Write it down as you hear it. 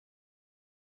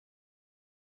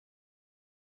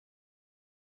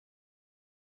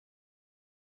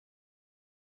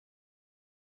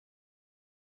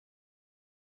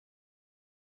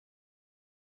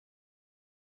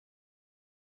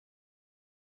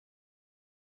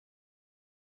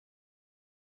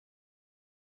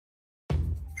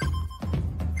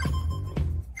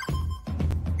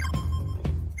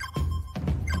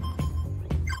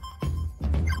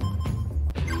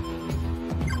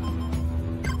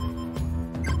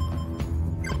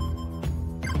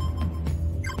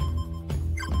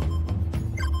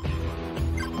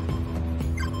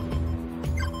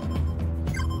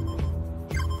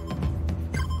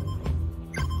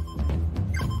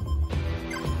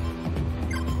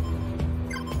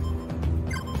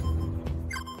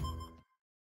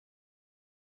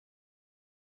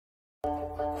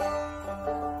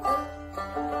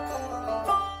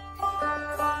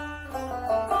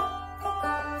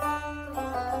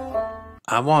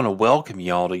I want to welcome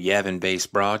y'all to Yavin Base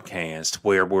Broadcast,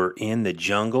 where we're in the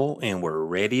jungle and we're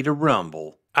ready to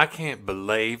rumble. I can't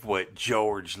believe what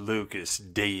George Lucas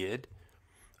did.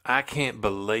 I can't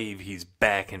believe he's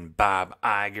backing Bob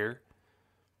Iger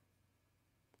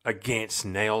against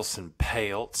Nelson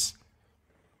Peltz.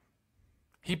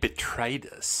 He betrayed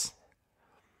us.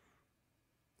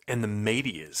 And the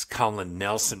media's calling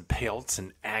Nelson Peltz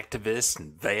an activist,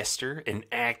 investor, an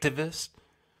activist,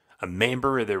 a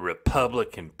member of the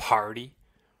Republican Party.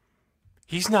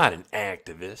 He's not an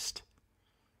activist.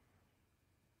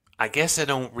 I guess I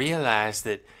don't realize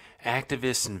that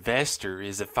activist investor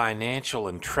is a financial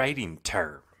and trading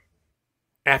term.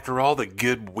 After all the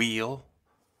goodwill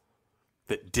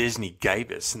that Disney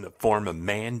gave us in the form of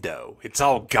Mando, it's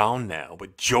all gone now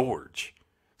with George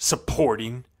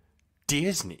supporting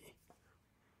Disney.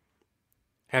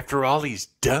 After all he's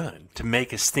done to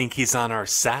make us think he's on our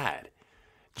side,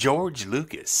 George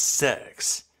Lucas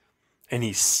sucks, and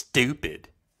he's stupid.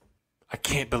 I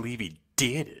can't believe he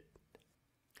did it.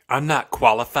 I'm not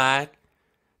qualified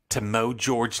to mow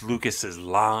George Lucas's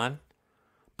lawn,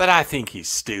 but I think he's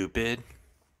stupid,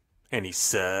 and he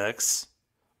sucks.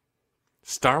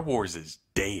 Star Wars is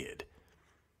dead.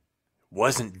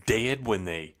 Wasn't dead when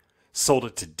they sold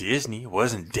it to Disney.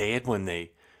 Wasn't dead when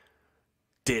they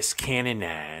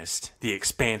discanonized the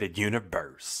expanded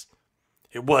universe.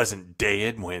 It wasn't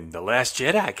dead when The Last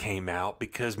Jedi came out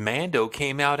because Mando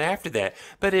came out after that.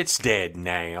 But it's dead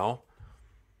now.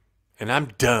 And I'm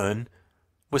done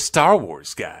with Star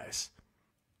Wars, guys.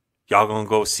 Y'all gonna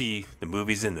go see the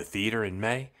movies in the theater in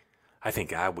May? I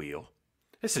think I will.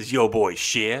 This is your boy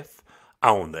Chef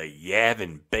on the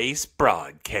Yavin Base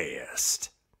Broadcast.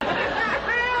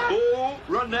 Oh,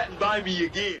 run that and buy me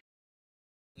again.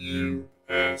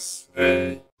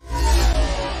 USA.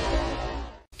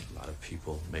 A lot of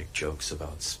people make jokes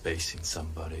about spacing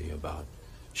somebody, about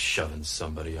shoving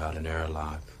somebody out an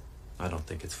airlock. I don't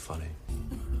think it's funny.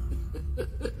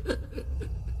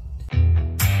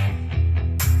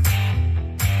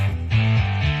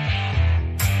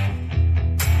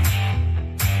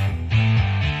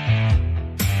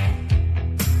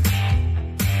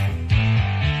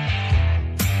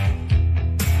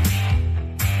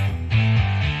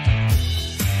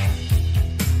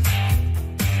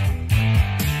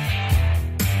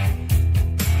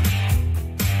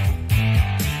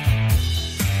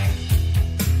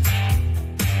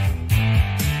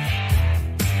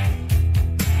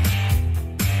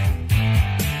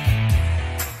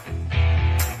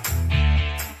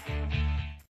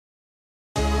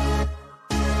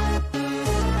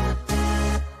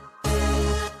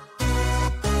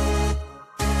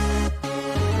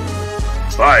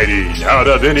 Fighting out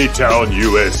of Anytown,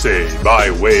 USA, by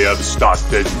way of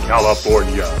Stockton,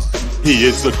 California. He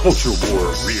is the culture war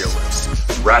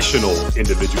realist, rational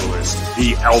individualist,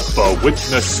 the alpha with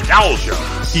nostalgia.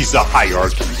 He's the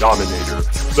hierarchy dominator,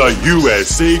 the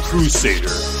USA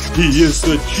crusader. He is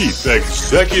the chief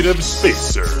executive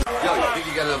spacer. Yo, you think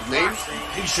you got enough names?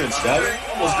 Patience, Dad.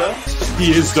 Almost done.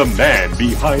 He is the man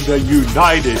behind the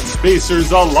United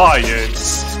Spacers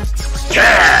Alliance.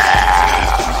 Yeah!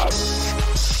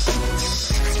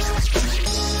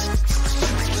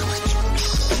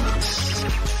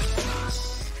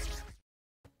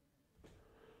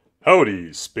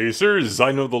 Howdy, spacers.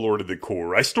 I know the Lord of the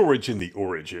Core. I storage in the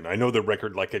origin. I know the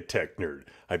record like a tech nerd.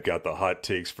 I've got the hot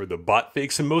takes for the bot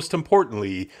fakes, and most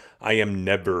importantly, I am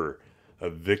never a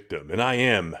victim. And I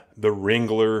am the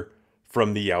Wrangler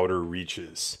from the outer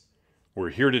reaches.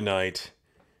 We're here tonight.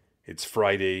 It's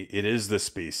Friday. It is the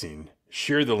spacing.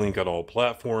 Share the link on all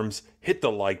platforms. Hit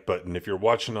the like button if you're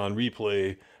watching on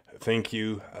replay. Thank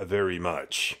you very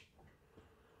much.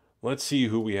 Let's see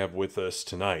who we have with us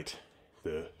tonight.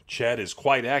 The chat is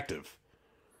quite active.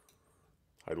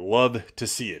 I love to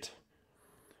see it.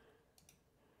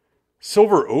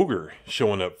 Sylvar Ogre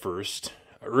showing up first.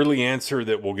 Early answer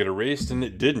that will get erased, and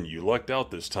it didn't. You lucked out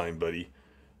this time, buddy.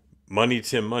 Money,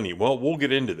 Tim, money. Well, we'll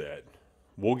get into that.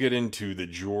 We'll get into the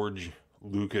George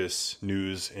Lucas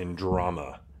news and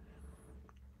drama.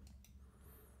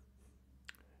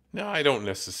 Now, I don't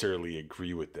necessarily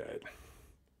agree with that.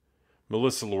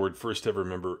 Melissa Lord, first ever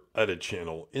member at a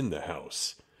channel in the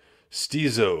house.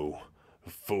 Steezo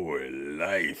for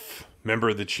life. Member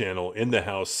of the channel in the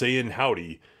house saying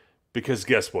howdy. Because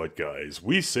guess what, guys?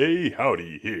 We say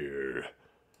howdy here.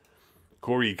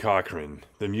 Corey Cochran,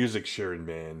 the music sharing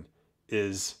man,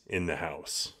 is in the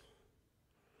house.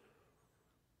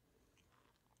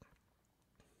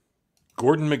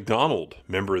 Gordon McDonald,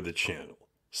 member of the channel,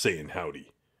 saying howdy.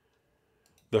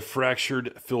 The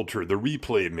Fractured Filter, the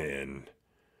replay man,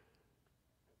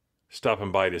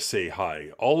 stopping by to say hi.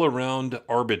 All Around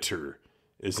Arbiter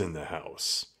is in the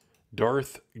house.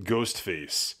 Darth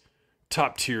Ghostface,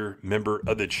 top tier member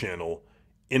of the channel,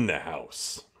 in the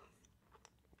house.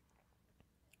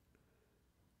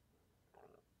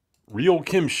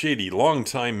 TheRealKimShady,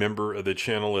 longtime member of the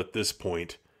channel at this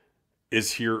point,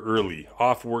 is here early.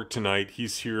 Off work tonight,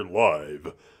 he's here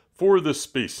live for the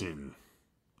spacing.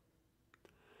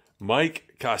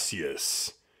 Mike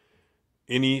Cassius.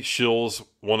 Any shills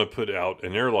want to put out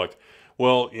an airlock?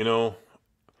 Well, you know,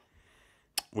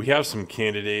 we have some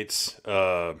candidates.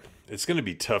 It's going to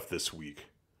be tough this week.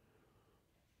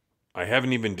 I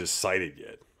haven't even decided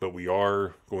yet, but we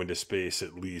are going to space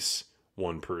at least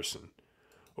one person.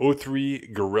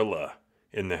 O3 Gorilla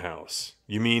in the house.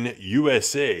 You mean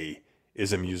USA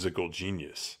is a musical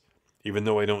genius, even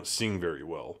though I don't sing very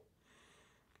well.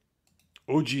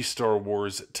 OG Star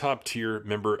Wars, top tier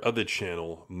member of the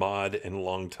channel, mod and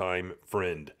longtime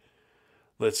friend.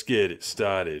 Let's get it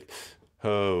started.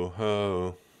 Ho,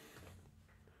 ho.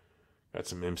 Got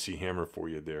some MC Hammer for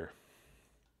you there.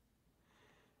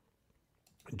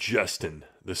 Justin,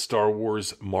 the Star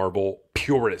Wars Marvel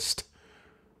purist,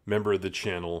 member of the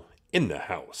channel, in the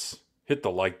house. Hit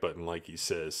the like button like he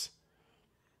says.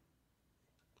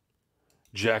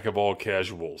 Jack of all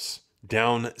casuals,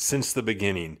 down since the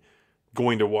beginning.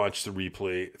 Going to watch the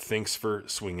replay. Thanks for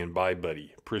swinging by,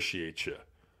 buddy. Appreciate you.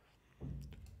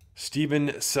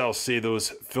 Steven Salcedo's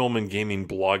Film and Gaming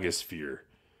Blogosphere,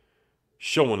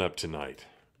 showing up tonight.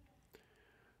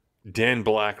 Dan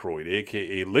Blackroyd,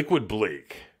 a.k.a. Liquid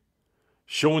Blake,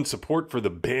 showing support for the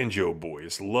Banjo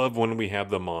Boys. Love when we have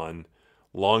them on.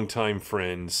 Longtime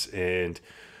friends and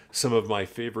some of my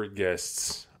favorite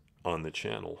guests on the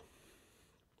channel.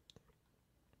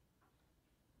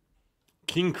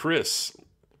 King Chris,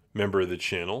 member of the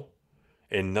channel,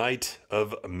 and Knight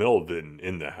of Melvin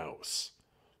in the house.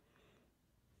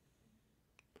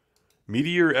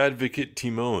 Meteor advocate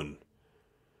Timon,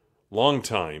 long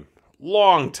time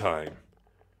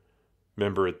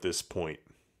member at this point,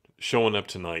 showing up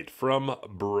tonight from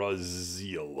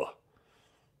Brazil.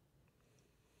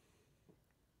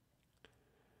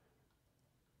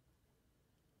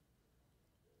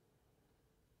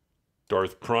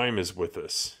 Darth Prime is with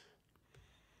us.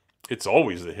 It's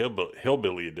always the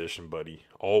Hillbilly edition, buddy.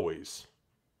 Always.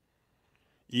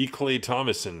 E. Clay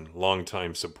Thomason,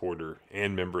 longtime supporter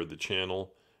and member of the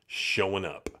channel, showing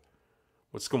up.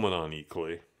 What's going on, E.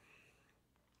 Clay?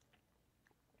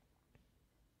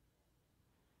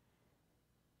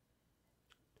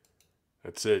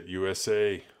 That's it.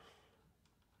 USA.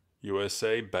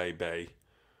 USA, baby.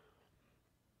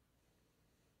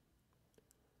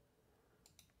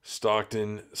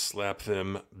 Stockton, slap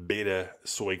them, beta,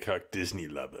 soy cuck Disney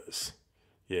lovers.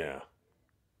 Yeah.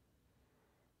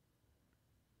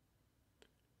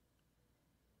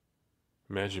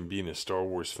 Imagine being a Star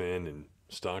Wars fan in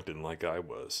Stockton like I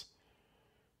was.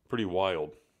 Pretty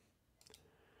wild.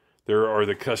 There are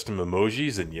the custom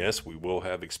emojis, and yes, we will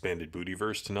have expanded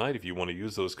Bootyverse tonight. If you want to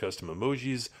use those custom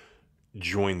emojis,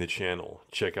 join the channel.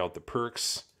 Check out the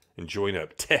perks and join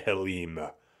up.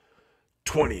 Tehelim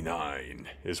 29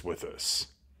 is with us.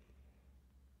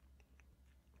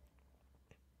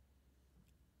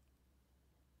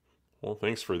 Well,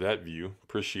 thanks for that view.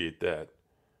 Appreciate that.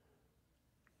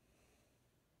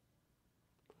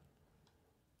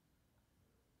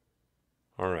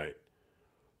 All right.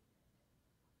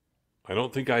 I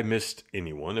don't think I missed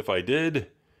anyone. If I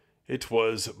did, it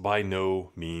was by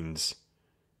no means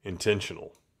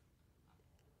intentional.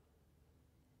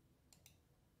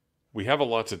 We have a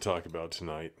lot to talk about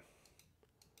tonight.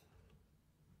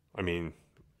 I mean,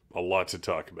 a lot to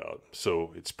talk about.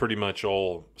 So it's pretty much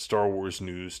all Star Wars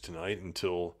news tonight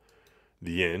until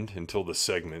the end, until the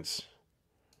segments.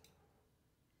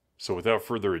 So without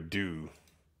further ado,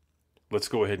 let's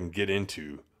go ahead and get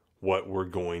into what we're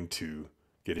going to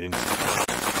get into.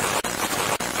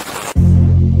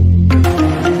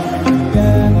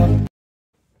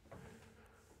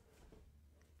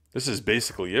 This is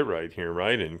basically it right here,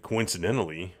 right? And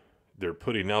coincidentally, they're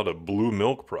putting out a blue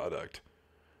milk product.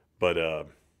 But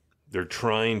they're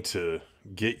trying to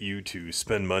get you to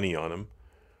spend money on them.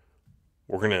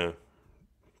 We're going to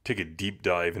take a deep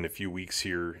dive in a few weeks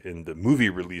here in the movie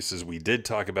releases. We did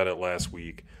talk about it last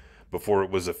week. Before it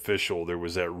was official, there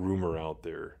was that rumor out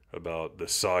there about the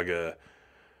saga,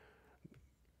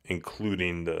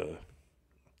 including the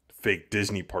fake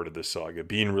Disney part of the saga,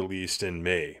 being released in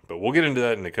May. But we'll get into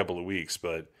that in a couple of weeks.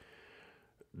 But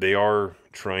they are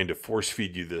trying to force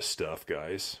feed you this stuff,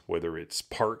 guys. Whether it's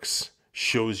parks,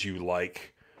 shows you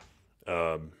like,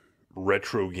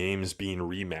 retro games being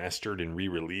remastered and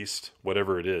re-released,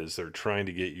 whatever it is, they're trying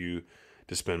to get you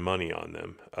to spend money on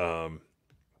them.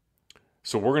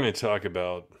 So we're going to talk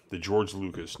about the George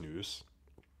Lucas news.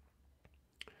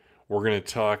 We're going to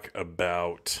talk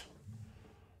about,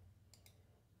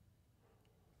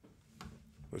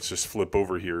 let's just flip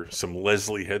over here, some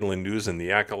Leslye Headland news in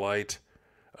the Acolyte.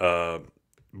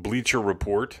 Bleacher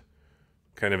Report,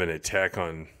 kind of an attack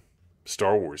on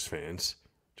Star Wars fans.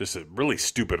 Just a really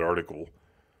stupid article.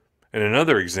 And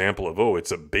another example of, oh,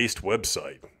 it's a based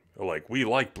website. Like, we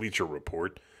like Bleacher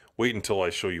Report. Wait until I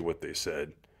show you what they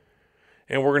said.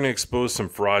 And we're going to expose some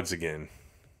frauds again.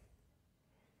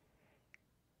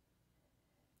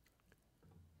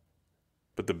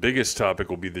 But the biggest topic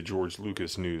will be the George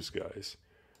Lucas news, guys.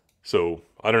 So,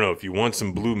 I don't know, if you want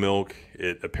some blue milk,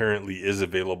 it apparently is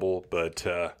available, but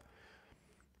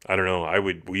I don't know,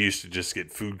 we used to just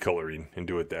get food coloring and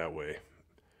do it that way.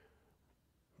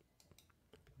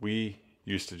 We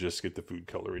used to just get the food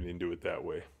coloring and do it that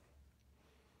way.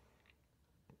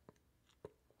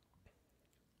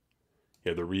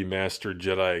 Yeah, the remastered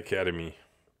Jedi Academy.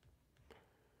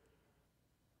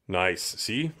 Nice.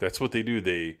 See, that's what they do.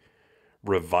 They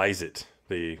revise it.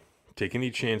 They take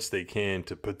any chance they can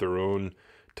to put their own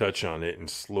touch on it and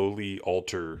slowly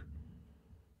alter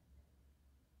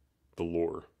the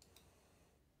lore.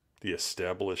 The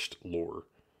established lore.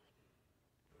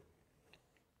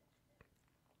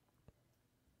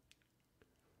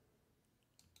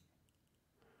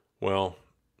 Well,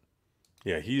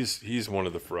 yeah, he's one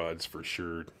of the frauds for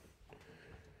sure.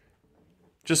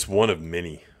 Just one of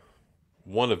many.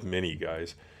 One of many,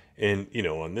 guys. And, you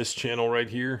know, on this channel right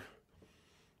here,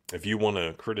 if you want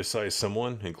to criticize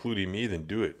someone, including me, then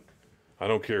do it. I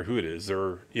don't care who it is.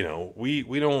 You know, we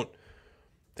don't,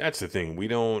 that's the thing. We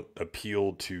don't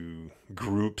appeal to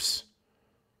groups.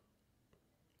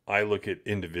 I look at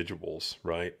individuals,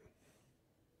 right?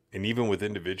 And even with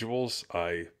individuals,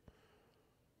 I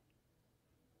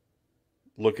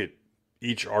look at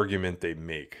each argument they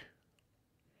make.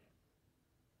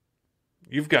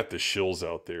 You've got the shills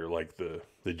out there like the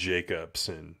Jacobs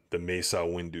and the Mesa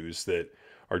Windus that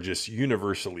are just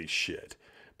universally shit.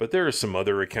 But there are some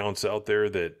other accounts out there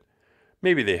that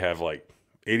maybe they have like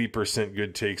 80%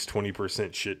 good takes,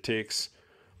 20% shit takes.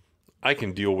 I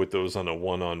can deal with those on a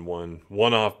one-on-one,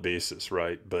 one-off basis,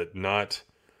 right? But not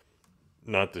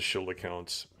the shill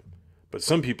accounts. But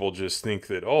some people just think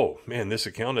that, oh, man, this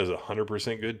account has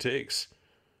 100% good takes.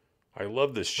 I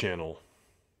love this channel.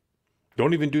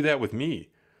 Don't even do that with me.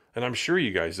 And I'm sure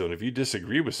you guys don't. If you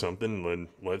disagree with something, then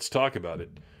let's talk about it.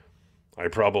 I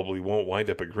probably won't wind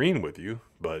up agreeing with you,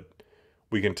 but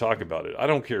we can talk about it. I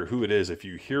don't care who it is. If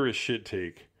you hear a shit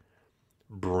take,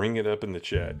 bring it up in the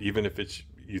chat. Even if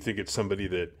you think it's somebody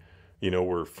that, you know,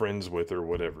 we're friends with or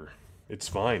whatever. It's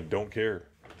fine. Don't care.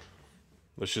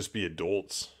 Let's just be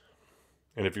adults.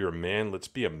 And if you're a man, let's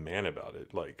be a man about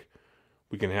it. Like,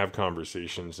 we can have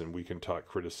conversations and we can talk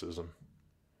criticism.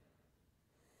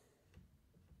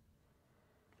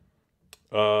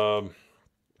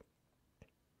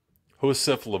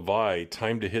 Joseph Levi,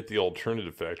 time to hit the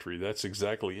alternative factory. That's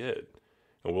exactly it.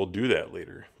 And we'll do that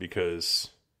later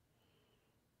because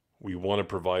we want to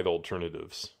provide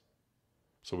alternatives.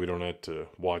 So we don't have to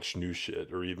watch new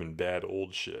shit or even bad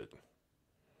old shit.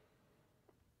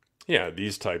 Yeah,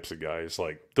 these types of guys,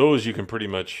 like those you can pretty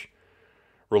much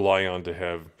rely on to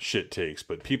have shit takes.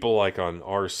 But people like on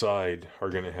our side are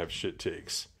going to have shit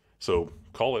takes. So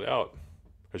call it out.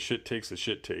 A shit take's a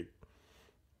shit take.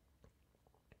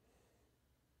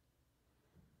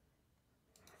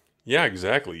 Yeah,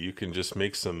 exactly. You can just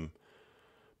make some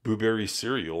blueberry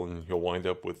cereal and you'll wind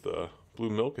up with blue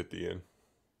milk at the end.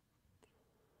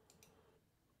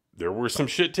 There were some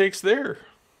shit takes there.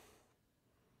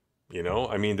 You know,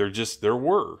 I mean, there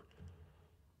were.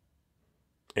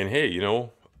 And hey, you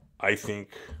know, I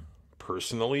think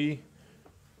personally,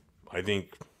 Ann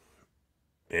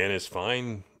is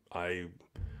fine. I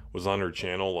was on her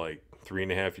channel like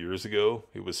 3.5 years ago.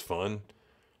 It was fun.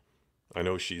 I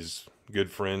know she's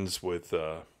good friends with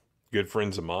good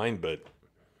friends of mine, but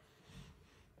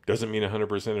doesn't mean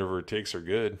 100% of her takes are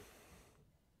good.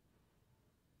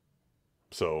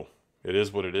 So it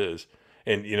is what it is.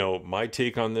 And, you know, my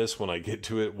take on this when I get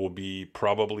to it will be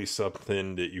probably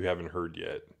something that you haven't heard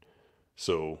yet.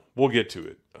 So we'll get to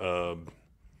it.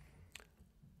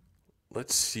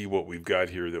 Let's see what we've got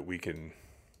here that we can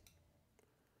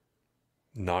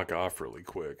knock off really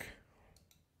quick.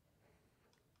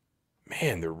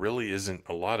 Man, there really isn't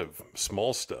a lot of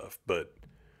small stuff, but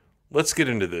let's get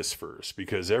into this first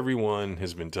because everyone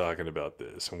has been talking about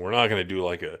this. And we're not going to do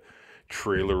like a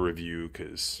trailer review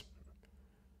because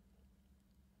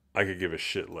I could give a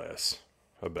shit less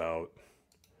about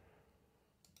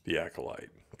the Acolyte.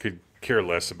 Could care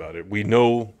less about it. We've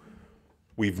known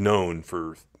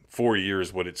for 4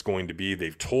 years what it's going to be.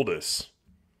 They've told us,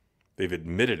 they've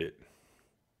admitted it,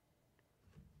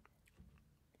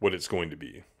 what it's going to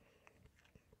be.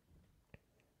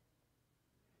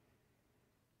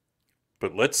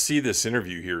 But let's see this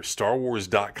interview here.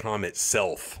 StarWars.com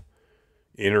itself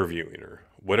interviewing her.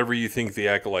 Whatever you think the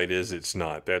Acolyte is, it's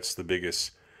not. That's the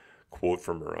biggest quote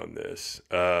from her on this.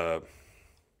 I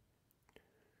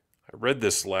read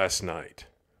this last night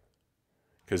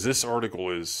because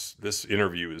this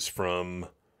interview is from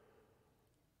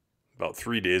about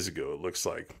 3 days ago, it looks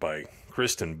like, by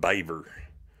Kristen Biver.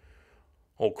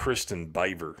 Oh, Kristen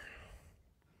Biver.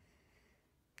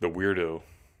 The weirdo.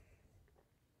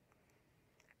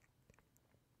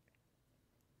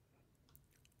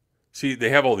 See, they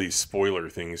have all these spoiler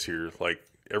things here. Like,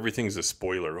 everything's a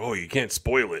spoiler. Oh, you can't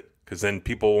spoil it, because then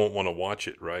people won't want to watch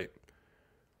it, right?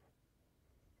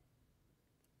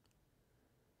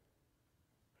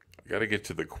 I got to get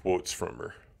to the quotes from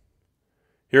her.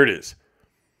 Here it is.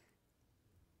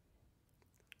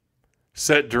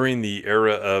 Set during the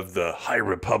era of the High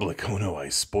Republic. Oh no, I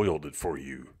spoiled it for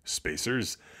you,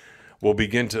 spacers. We'll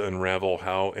begin to unravel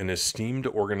how an esteemed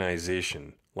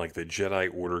organization like the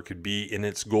Jedi Order could be in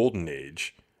its golden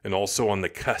age, and also on the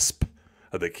cusp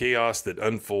of the chaos that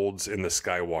unfolds in the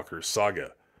Skywalker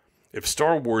saga. If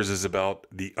Star Wars is about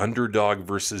the underdog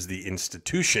versus the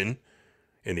institution,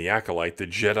 in the Acolyte, the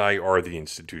Jedi are the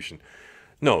institution.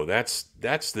 No, that's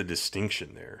the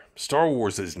distinction there. Star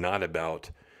Wars is not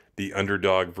about the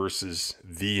underdog versus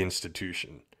the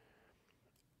institution.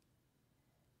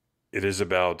 It is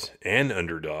about an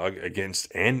underdog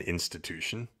against an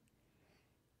institution.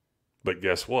 But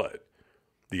guess what?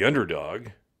 The underdog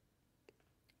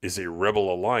is a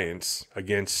rebel alliance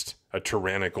against a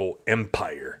tyrannical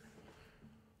empire.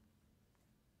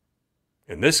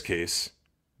 In this case,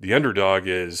 the underdog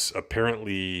is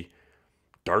apparently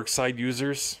dark side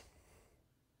users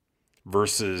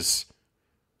versus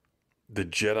the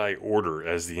Jedi Order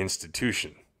as the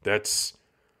institution. That's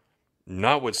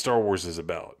not what Star Wars is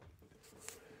about.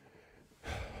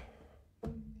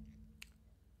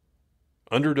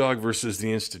 Underdog versus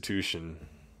the institution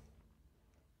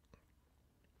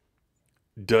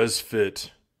does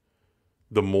fit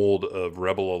the mold of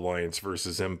Rebel Alliance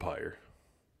versus Empire.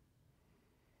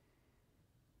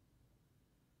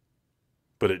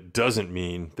 But it doesn't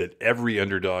mean that every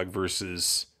underdog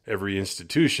versus every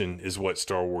institution is what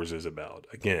Star Wars is about.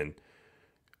 Again,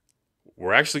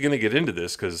 we're actually going to get into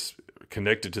this because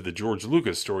connected to the George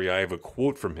Lucas story, I have a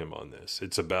quote from him on this.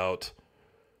 It's about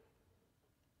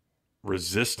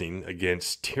resisting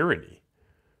against tyranny.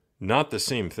 Not the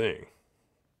same thing.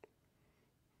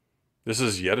 This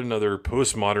is yet another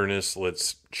postmodernist,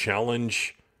 let's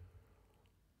challenge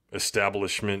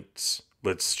establishments,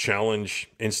 let's challenge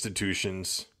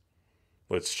institutions,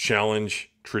 let's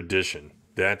challenge tradition.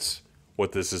 That's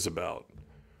what this is about.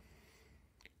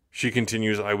 She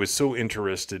continues, I was so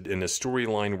interested in a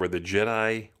storyline where the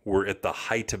Jedi were at the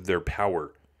height of their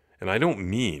power. And I don't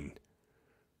mean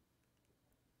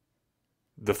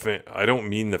the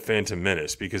Phantom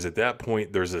Menace, because at that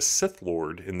point there's a Sith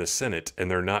Lord in the Senate and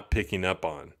they're not picking up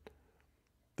on.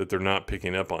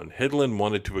 Headland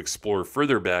wanted to explore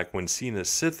further back when seeing a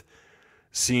Sith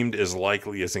seemed as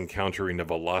likely as encountering a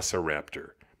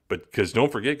velociraptor. But because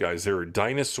don't forget, guys, there are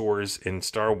dinosaurs in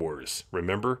Star Wars.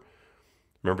 Remember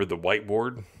the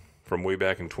whiteboard from way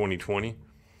back in 2020?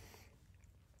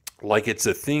 Like it's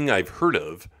a thing I've heard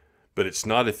of, but it's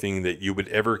not a thing that you would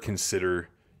ever consider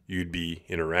you'd be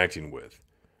interacting with.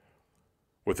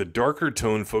 With a darker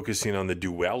tone focusing on the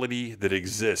duality that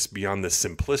exists beyond the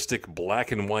simplistic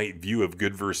black and white view of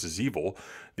good versus evil,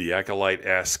 the Acolyte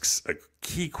asks a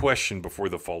key question before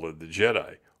the fall of the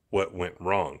Jedi. What went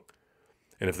wrong?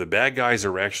 And if the bad guys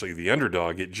are actually the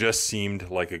underdog, it just seemed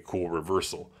like a cool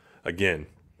reversal. Again,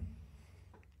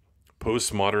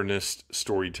 postmodernist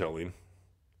storytelling.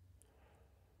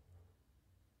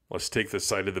 Let's take the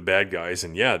side of the bad guys,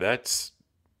 and yeah, that's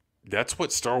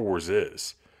what Star Wars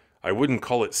is. I wouldn't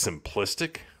call it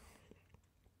simplistic,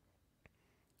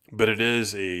 but it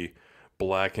is a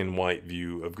black and white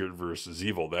view of good versus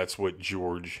evil. That's what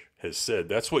George has said.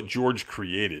 That's what George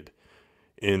created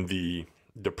in the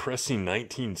depressing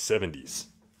 1970s.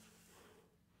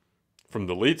 From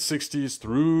the late 60s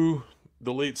through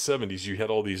the late 70s, you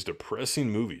had all these depressing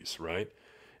movies, right?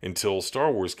 Until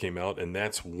Star Wars came out, and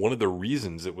that's one of the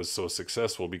reasons it was so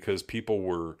successful, because people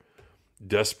were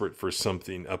desperate for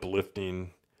something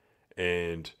uplifting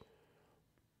and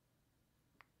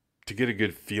to get a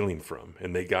good feeling from,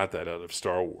 and they got that out of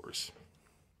Star Wars.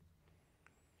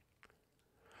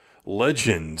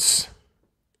 Legends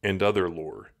and other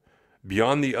lore.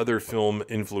 Beyond the other film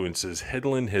influences,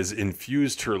 Headland has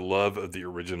infused her love of the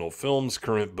original films,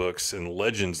 current books, and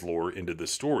Legends lore into the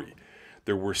story.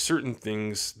 There were certain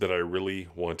things that I really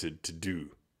wanted to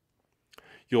do.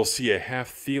 You'll see a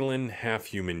half-Thelan,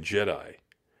 half-human Jedi,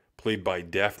 played by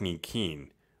Daphne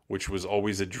Keane, which was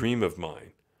always a dream of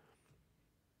mine.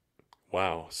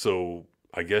 Wow, so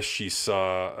I guess she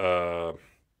saw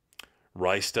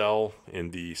Rystal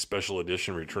in the special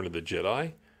edition Return of the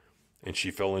Jedi, and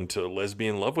she fell into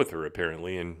lesbian love with her,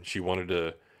 apparently, and she wanted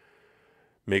to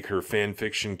make her fan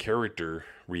fiction character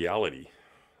reality.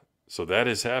 So that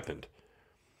has happened.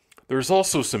 There's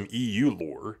also some EU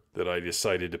lore that I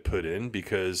decided to put in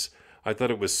because I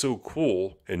thought it was so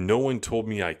cool, and no one told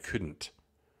me I couldn't.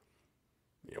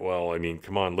 Well, I mean,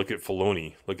 come on, look at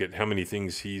Filoni. Look at how many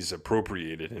things he's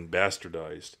appropriated and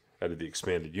bastardized out of the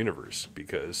expanded universe,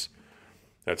 because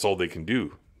that's all they can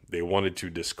do. They wanted to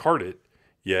discard it,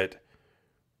 yet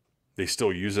they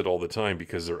still use it all the time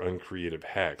because they're uncreative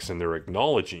hacks, and they're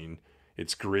acknowledging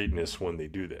its greatness when they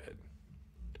do that.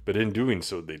 But in doing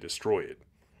so, they destroy it.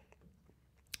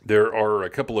 There are a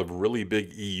couple of really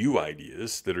big EU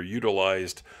ideas that are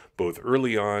utilized both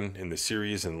early on in the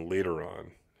series and later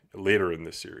in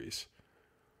the series.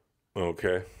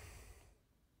 Okay.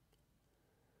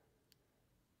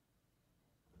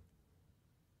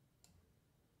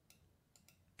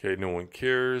 Okay, no one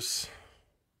cares.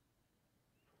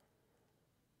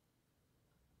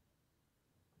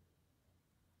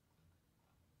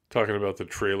 Talking about the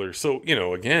trailer. So,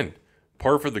 again,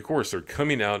 par for the course. They're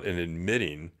coming out and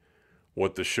admitting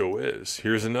what the show is.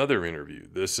 Here's another interview.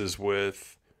 This is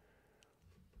with...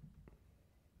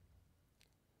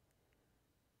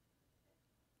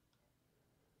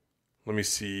 Let me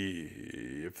see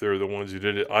if they're the ones who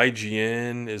did it.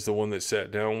 IGN is the one that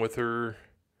sat down with her.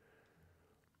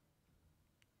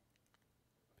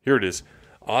 Here it is.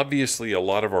 Obviously, a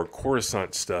lot of our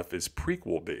Coruscant stuff is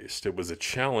prequel based. It was a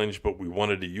challenge, but we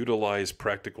wanted to utilize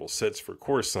practical sets for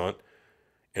Coruscant.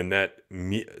 And that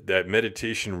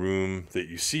meditation room that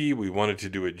you see, we wanted to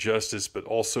do it justice, but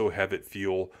also have it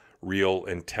feel real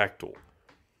and tactile.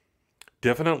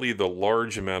 Definitely the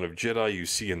large amount of Jedi you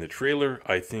see in the trailer,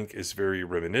 I think, is very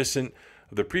reminiscent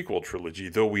of the prequel trilogy,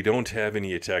 though we don't have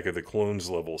any Attack of the Clones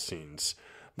level scenes.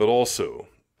 But also,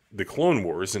 the Clone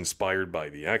Wars inspired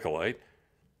the Acolyte,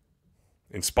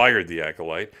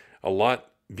 a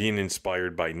lot being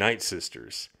inspired by Night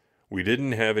Sisters. We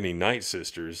didn't have any Night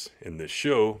Sisters in this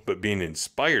show, but being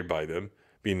inspired by them,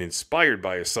 being inspired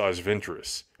by Asajj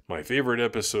Ventress. My favorite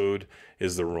episode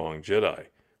is The Wrong Jedi.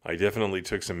 I definitely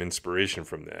took some inspiration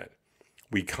from that.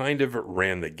 We kind of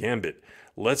ran the gambit.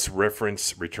 Let's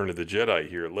reference Return of the Jedi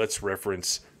here. Let's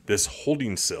reference this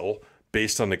holding cell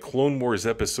based on the Clone Wars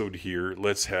episode here.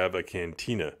 Let's have a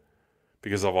cantina,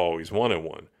 because I've always wanted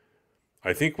one.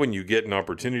 I think when you get an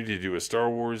opportunity to do a Star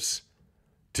Wars,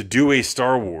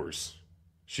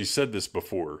 she said this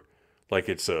before, like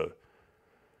it's a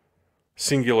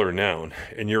singular noun,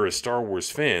 and you're a Star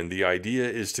Wars fan, the idea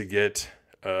is to get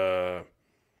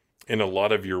in a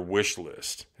lot of your wish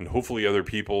list, and hopefully other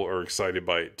people are excited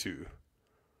by it too.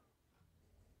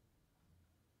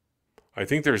 I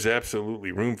think there's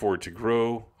absolutely room for it to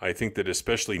grow. I think that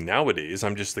especially nowadays,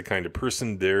 I'm just the kind of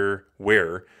person there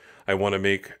where I want to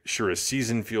make sure a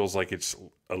season feels like it's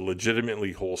a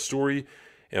legitimately whole story,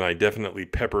 and I definitely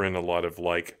pepper in a lot of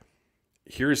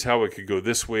here's how it could go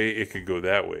this way, it could go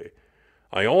that way.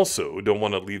 I also don't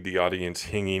want to leave the audience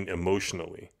hanging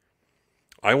emotionally.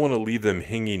 I want to leave them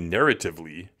hanging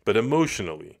narratively, but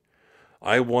emotionally.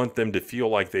 I want them to feel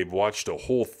like they've watched a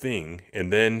whole thing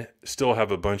and then still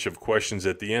have a bunch of questions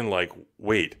at the end like,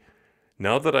 wait,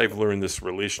 now that I've learned this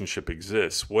relationship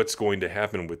exists, what's going to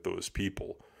happen with those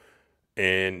people?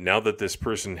 And now that this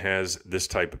person has this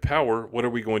type of power, what are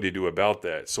we going to do about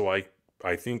that? So I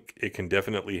think it can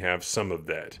definitely have some of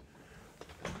that.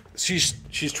 She's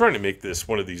trying to make this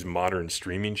one of these modern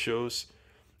streaming shows,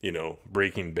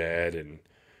 Breaking Bad, and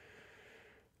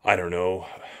I don't know.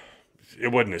 It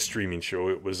wasn't a streaming show.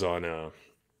 It was on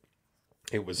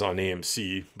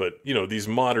AMC, but these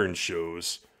modern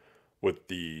shows with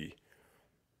the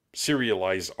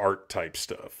serialized art type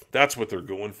stuff. That's what they're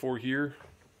going for here.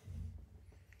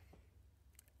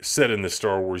 Set in the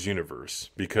Star Wars universe,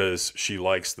 because she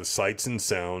likes the sights and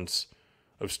sounds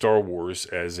of Star Wars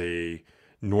as a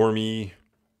normie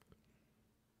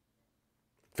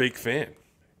fake fan.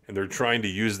 And they're trying to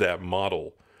use that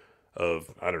model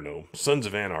of, I don't know, Sons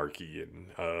of Anarchy and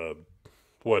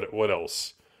what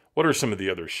else? What are some of the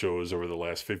other shows over the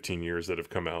last 15 years that have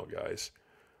come out, guys?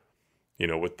 You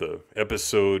know, with the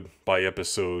episode by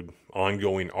episode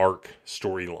ongoing arc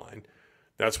storyline.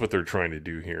 That's what they're trying to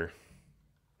do here.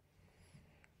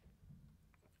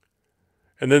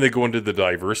 And then they go into the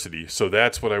diversity. So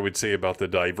that's what I would say about the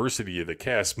diversity of the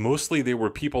cast. Mostly they were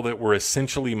people that were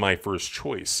essentially my first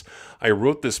choice. I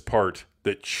wrote this part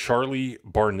that Charlie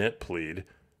Barnett played,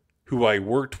 who I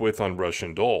worked with on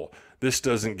Russian Doll. This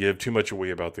doesn't give too much away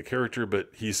about the character,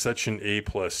 but he's such an A+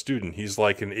 student. He's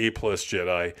like an A+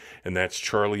 Jedi, and that's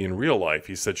Charlie in real life.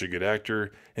 He's such a good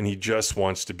actor, and he just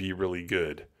wants to be really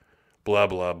good. Blah,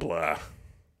 blah, blah.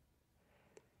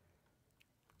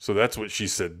 So that's what she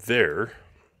said there.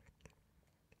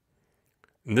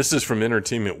 And this is from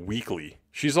Entertainment Weekly.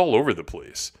 She's all over the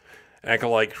place.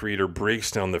 Acolyte creator breaks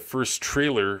down the first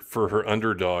trailer for her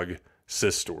underdog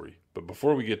Sith story. But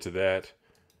before we get to that,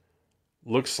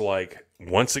 looks like,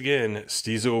 once again,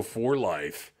 Stizo for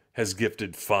Life has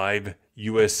gifted 5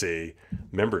 USA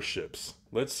memberships.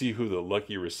 Let's see who the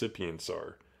lucky recipients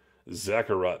are.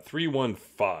 Zacharat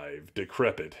 315,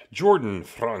 Decrepit, Jordan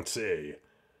Francais,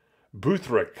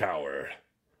 Boothrakauer,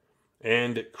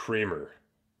 and Kramer.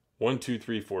 1, 2,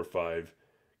 3, 4, 5.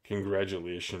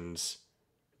 Congratulations,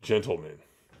 gentlemen.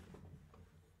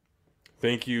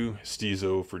 Thank you,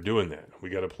 Stizo, for doing that. We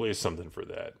got to play something for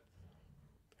that.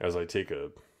 As I take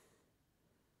a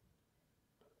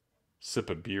sip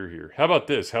of beer here. How about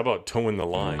this? How about towing the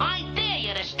line? I dare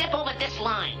you to step over this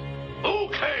line.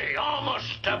 Okay, I'm a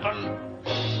steppin'.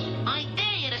 I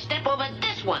dare you to step over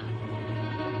this one.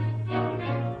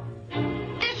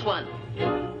 This one.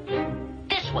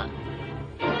 This one.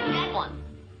 That one.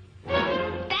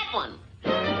 That one.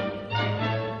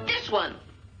 This one.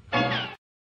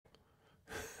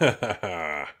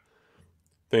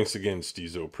 Thanks again,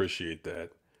 Stizo. Appreciate that.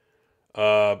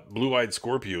 Blue-Eyed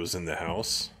Scorpio's in the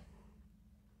house.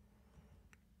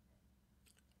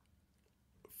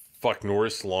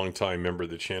 FuchNorris, longtime member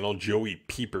of the channel. Joey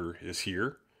Peeper is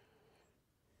here.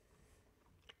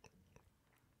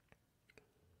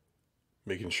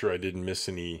 Making sure I didn't miss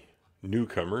any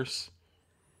newcomers.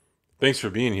 Thanks for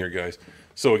being here, guys.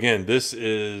 So again, this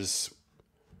is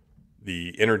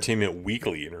the Entertainment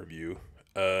Weekly interview.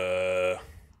 I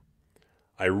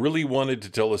really wanted to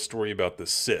tell a story about the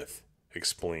Sith,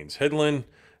 explains Headland,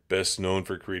 best known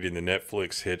for creating the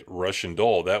Netflix hit Russian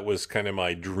Doll. That was kind of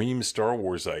my dream Star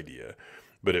Wars idea,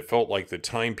 but it felt like the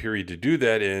time period to do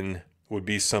that in would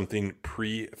be something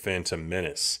pre-Phantom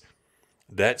Menace.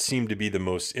 That seemed to be the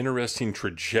most interesting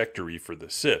trajectory for the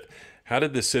Sith. How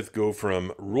did the Sith go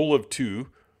from rule of 2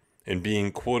 and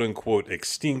being quote-unquote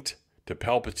extinct to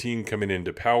Palpatine coming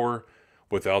into power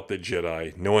without the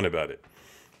Jedi knowing about it?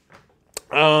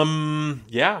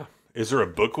 Yeah. Is there a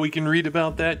book we can read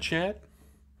about that, chat?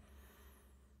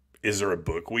 Is there a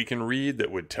book we can read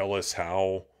that would tell us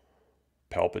how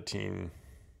Palpatine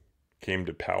came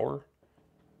to power?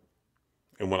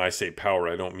 And when I say power,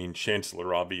 I don't mean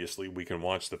Chancellor. Obviously, we can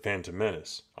watch The Phantom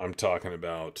Menace. I'm talking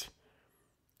about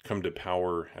come to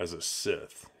power as a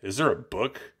Sith. Is there a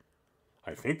book?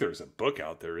 I think there's a book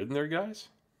out there, isn't there, guys?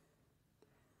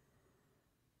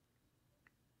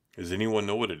 Does anyone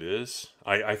know what it is?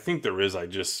 I think there is.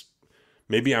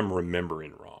 Maybe I'm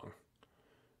remembering wrong.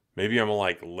 Maybe I'm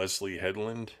like Leslye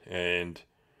Headland and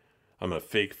I'm a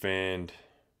fake fan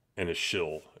and a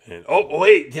shill. And oh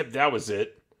wait, yep, that was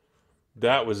it.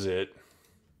 That was it.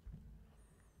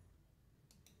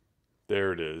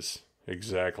 There it is.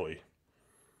 Exactly.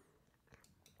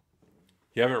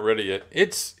 You haven't read it yet.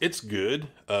 It's good.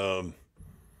 I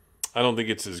don't think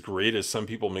it's as great as some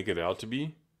people make it out to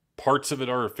be. Parts of it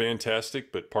are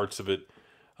fantastic, but parts of it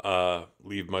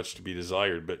leave much to be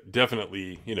desired. But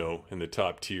definitely, in the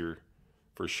top tier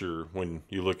for sure. When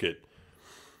you look at,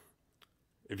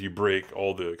 if you break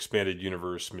all the expanded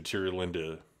universe material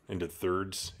into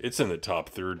thirds, it's in the top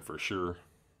third for sure.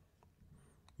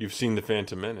 You've seen The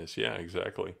Phantom Menace. Yeah,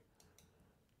 exactly.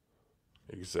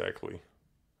 Exactly.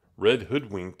 Red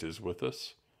Hoodwinked is with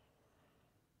us.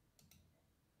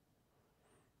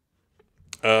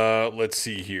 Let's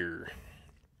see here.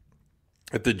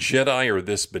 If the Jedi are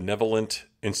this benevolent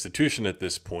institution at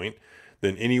this point,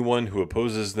 then anyone who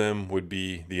opposes them would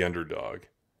be the underdog.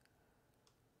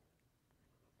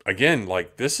 Again,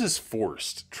 this is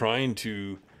forced. Trying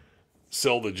to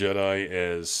sell the Jedi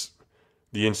as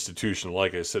the institution,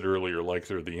 like I said earlier, like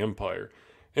they're the Empire.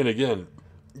 And again,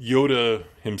 Yoda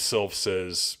himself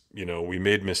says, we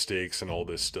made mistakes and all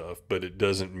this stuff, but it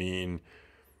doesn't mean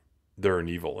they're an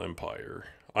evil empire.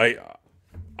 I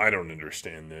don't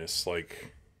understand this.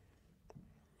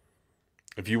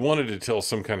 If you wanted to tell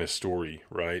some kind of story,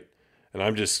 right? And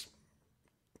I'm just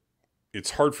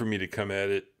it's hard for me to come at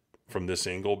it from this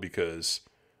angle because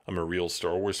I'm a real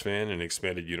Star Wars fan and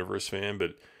expanded universe fan.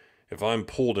 But if I'm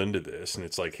pulled into this and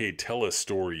it's like, hey, tell a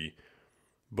story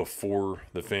before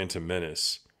the Phantom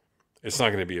Menace, it's not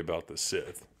going to be about the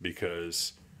Sith,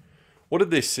 because what did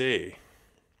they say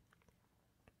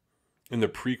in the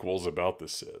prequels about the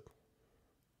Sith?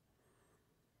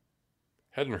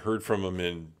 Hadn't heard from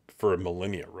them for a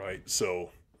millennia, right?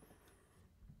 So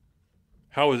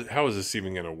how is this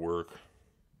even going to work?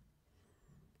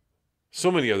 So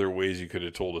many other ways you could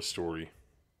have told a story.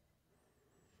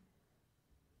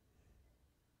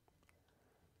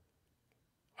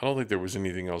 I don't think there was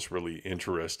anything else really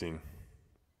interesting.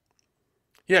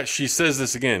 Yeah, she says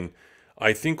this again.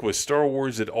 I think with Star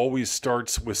Wars, it always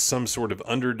starts with some sort of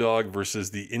underdog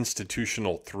versus the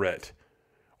institutional threat,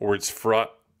 or it's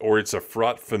a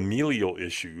fraught familial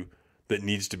issue that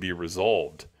needs to be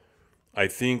resolved. I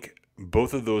think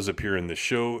both of those appear in the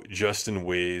show, just in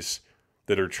ways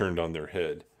that are turned on their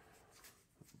head.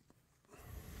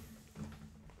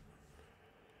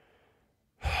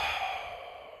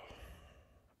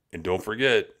 And don't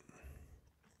forget,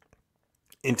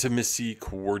 intimacy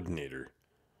coordinator.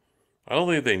 I don't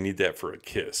think they need that for a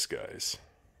kiss, guys.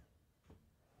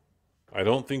 I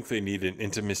don't think they need an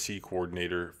intimacy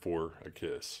coordinator for a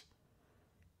kiss.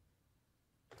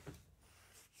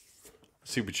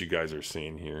 Let's see what you guys are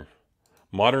seeing here.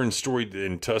 Modern story,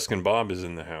 and Tuscan Bob is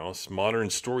in the house. Modern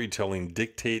storytelling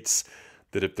dictates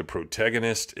that if the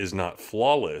protagonist is not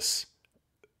flawless,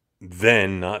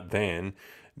 then, not than,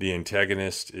 the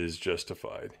antagonist is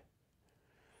justified.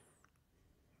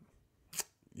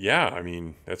 Yeah, I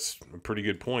mean, that's a pretty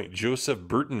good point. Joseph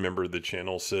Burton, member of the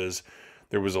channel, says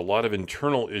there was a lot of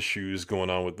internal issues going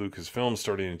on with Lucasfilm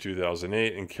starting in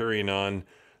 2008 and carrying on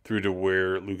through to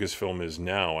where Lucasfilm is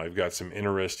now. I've got some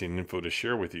interesting info to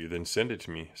share with you. Then send it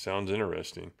to me. Sounds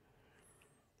interesting.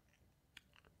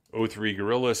 O3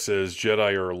 Gorilla says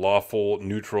Jedi are lawful,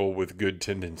 neutral with good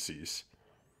tendencies.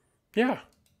 Yeah.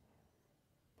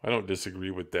 I don't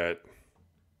disagree with that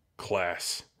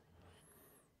class.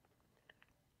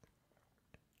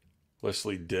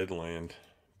 Leslye Headland.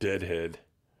 Deadhead.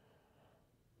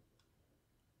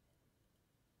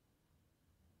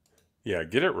 Yeah,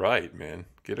 get it right, man.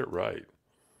 Get it right.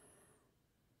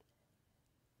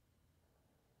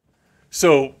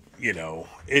 So, you know,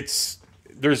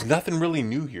 there's nothing really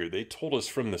new here. They told us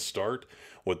from the start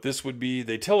what this would be.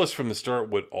 They tell us from the start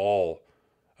what all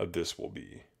of this will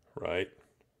be, right?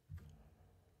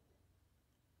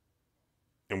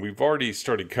 And we've already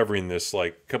started covering this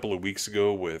like a couple of weeks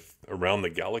ago with Around the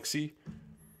Galaxy.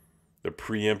 The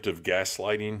preemptive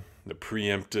gaslighting, the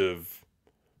preemptive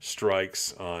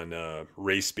strikes on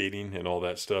race baiting and all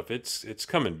that stuff. It's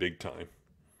coming big time.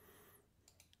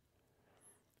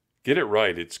 Get it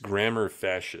right. It's grammar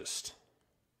fascist,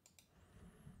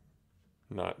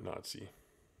 not Nazi.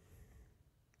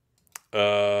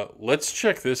 Let's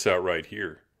check this out right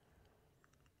here.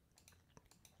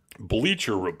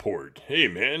 Bleacher Report. Hey,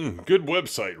 man, good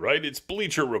website, right? It's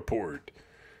Bleacher Report.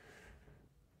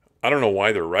 I don't know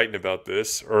why they're writing about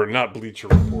this. Or not Bleacher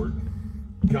Report.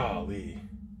 Golly.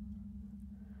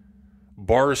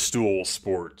 Barstool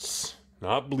Sports.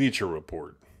 Not Bleacher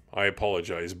Report. I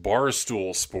apologize.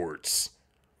 Barstool Sports.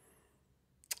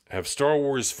 Have Star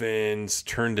Wars fans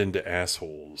turned into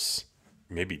assholes?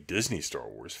 Maybe Disney Star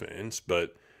Wars fans,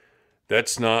 but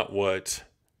that's not what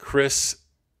Chris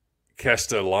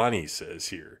Castellani says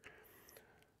here.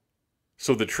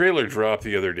 So the trailer dropped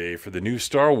the other day for the new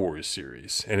Star Wars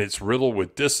series, and it's riddled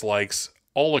with dislikes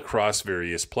all across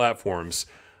various platforms.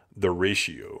 The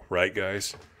ratio, right,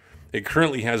 guys? It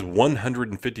currently has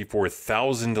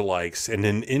 154,000 likes and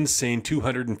an insane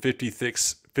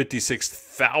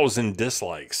 256,000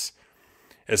 dislikes.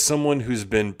 As someone who's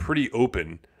been pretty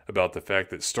open about the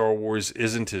fact that Star Wars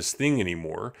isn't his thing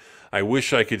anymore, I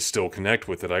wish I could still connect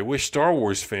with it. I wish Star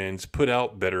Wars fans put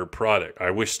out better product.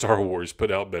 I wish Star Wars put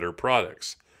out better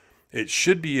products. It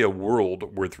should be a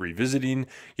world worth revisiting,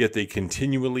 yet they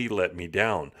continually let me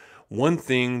down. One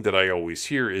thing that I always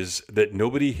hear is that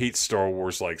nobody hates Star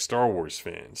Wars like Star Wars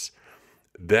fans.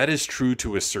 That is true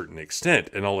to a certain extent,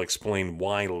 and I'll explain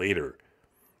why later.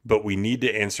 But we need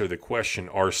to answer the question,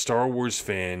 are Star Wars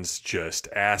fans just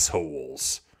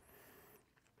assholes?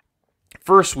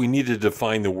 First, we need to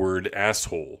define the word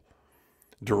asshole.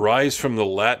 Derives from the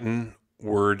Latin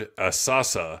word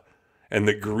asasa and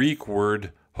the Greek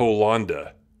word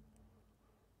holanda.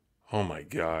 Oh my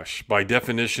gosh. By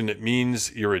definition, it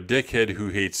means you're a dickhead who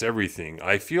hates everything.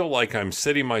 I feel like I'm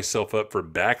setting myself up for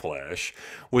backlash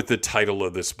with the title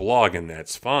of this blog, and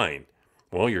that's fine.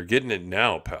 Well, you're getting it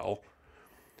now, pal.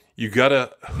 You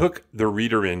gotta hook the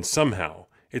reader in somehow.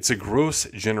 It's a gross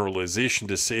generalization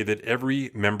to say that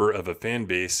every member of a fan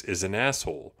base is an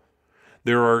asshole.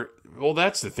 Well,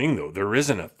 that's the thing though, there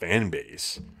isn't a fan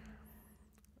base.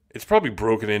 It's probably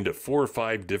broken into 4 or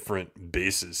 5 different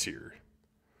bases here.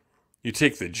 You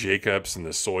take the Jacobs and the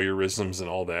Sawyerisms and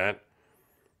all that.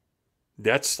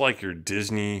 That's like your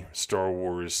Disney Star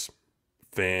Wars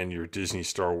fan, your Disney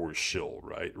Star Wars shill,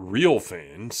 right? Real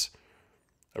fans,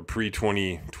 a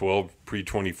pre-2012,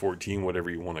 pre-2014, whatever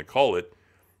you want to call it,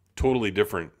 totally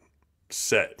different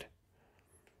set.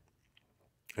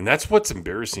 And that's what's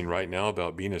embarrassing right now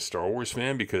about being a Star Wars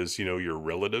fan, because, you know, your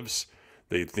relatives,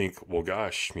 they think, well,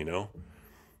 gosh, you know,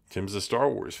 Tim's a Star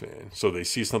Wars fan. So they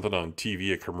see something on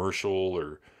TV, a commercial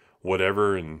or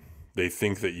whatever, and they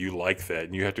think that you like that.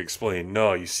 And you have to explain,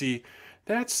 no, you see,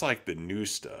 that's like the new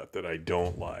stuff that I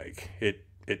don't like.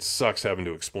 It sucks having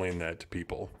to explain that to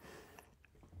people.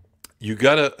 You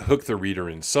got to hook the reader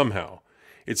in somehow.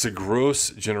 It's a gross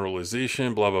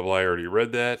generalization, blah, blah, blah. I already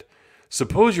read that.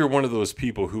 Suppose you're one of those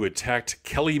people who attacked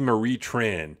Kelly Marie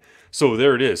Tran. So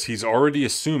there it is. He's already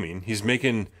assuming, he's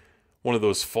making one of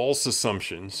those false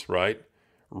assumptions, right?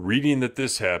 Reading that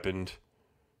this happened,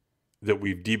 that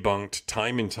we've debunked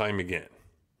time and time again.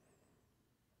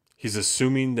 He's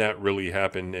assuming that really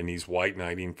happened, and he's white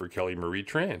knighting for Kelly Marie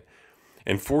Tran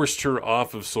and forced her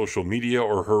off of social media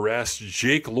or harassed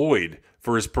Jake Lloyd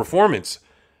for his performance.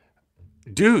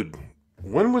 Dude,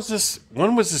 when was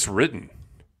this written?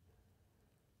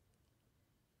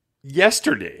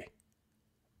 Yesterday.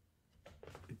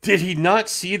 Did he not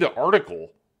see the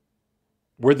article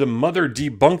where the mother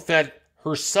debunked that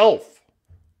herself?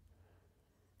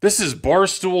 This is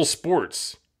Barstool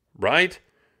Sports, right?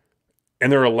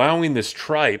 And they're allowing this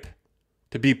tripe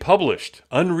to be published,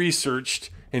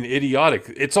 unresearched and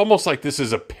idiotic. It's almost like this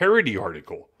is a parody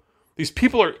article. These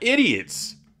people are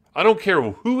idiots. I don't care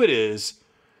who it is,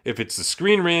 if it's the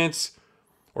Screen Rants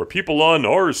or people on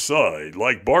our side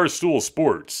like Barstool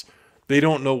Sports. They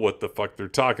don't know what the fuck they're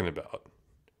talking about.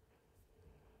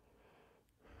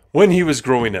 When he was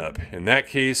growing up, in that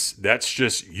case, that's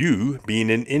just you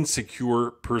being an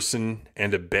insecure person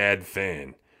and a bad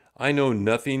fan. I know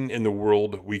nothing in the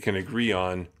world we can agree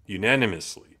on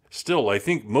unanimously. Still, I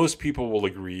think most people will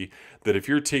agree that if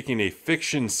you're taking a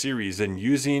fiction series and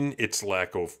using its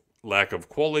lack of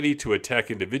quality to attack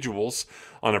individuals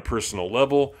on a personal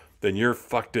level, then you're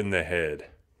fucked in the head.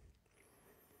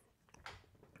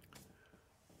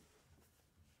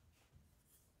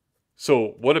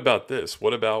 So what about this?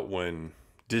 What about when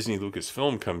Disney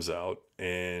Lucasfilm comes out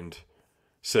and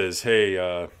says, hey,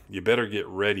 you better get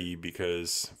ready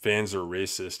because fans are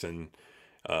racist and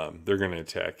they're going to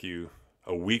attack you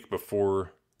a week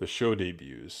before the show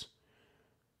debuts.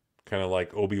 Kind of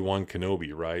like Obi-Wan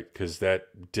Kenobi, right? Because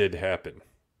that did happen.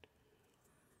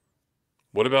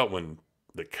 What about when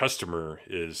the customer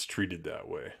is treated that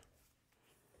way?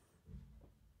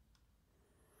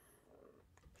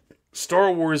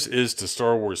 Star Wars is to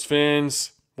Star Wars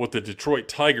fans what the Detroit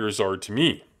Tigers are to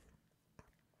me.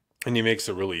 And he makes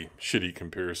a really shitty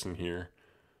comparison here.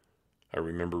 I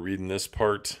remember reading this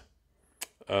part.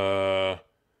 I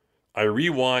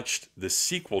rewatched the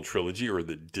sequel trilogy, or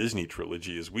the Disney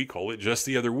trilogy as we call it, just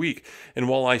the other week. And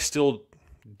while I still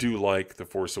do like The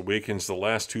Force Awakens, the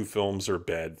last 2 films are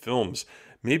bad films.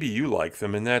 Maybe you like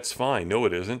them and that's fine. No,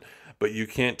 it isn't. But you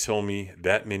can't tell me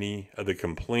that many of the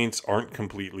complaints aren't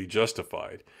completely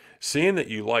justified. Saying that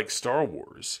you like Star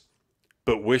Wars,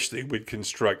 but wish they would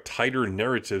construct tighter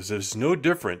narratives is no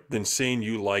different than saying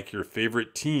you like your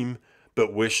favorite team,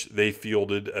 but wish they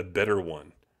fielded a better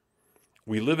one.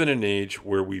 We live in an age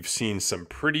where we've seen some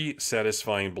pretty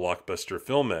satisfying blockbuster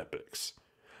film epics.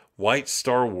 While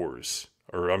Star Wars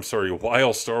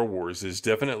is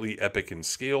definitely epic in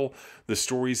scale, the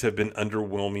stories have been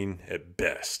underwhelming at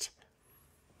best.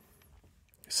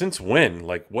 Since when?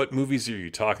 Like, what movies are you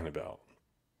talking about?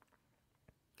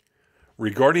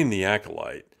 Regarding The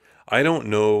Acolyte, I don't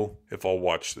know if I'll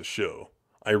watch the show.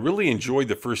 I really enjoyed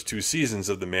the first 2 seasons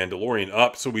of The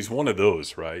Mandalorian. So he's one of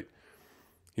those, right?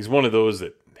 He's one of those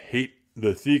that hate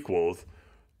the sequels,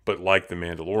 but like The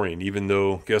Mandalorian, even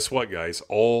though, guess what, guys?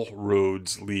 All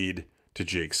roads lead to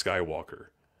Jake Skywalker.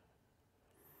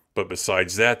 But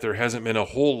besides that, there hasn't been a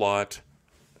whole lot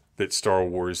that Star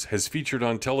Wars has featured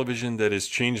on television that has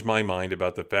changed my mind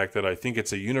about the fact that I think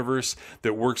it's a universe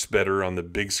that works better on the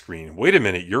big screen. Wait a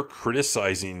minute, you're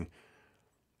criticizing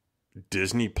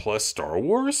Disney Plus Star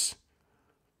Wars?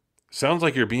 Sounds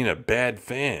like you're being a bad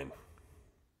fan.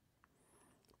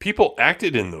 People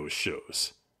acted in those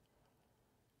shows.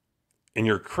 And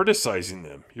you're criticizing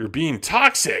them. You're being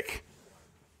toxic.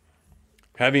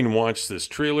 Having watched this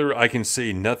trailer, I can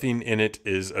say nothing in it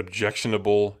is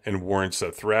objectionable and warrants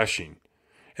a thrashing.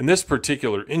 In this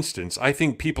particular instance, I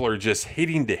think people are just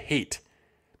hating to hate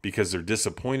because they're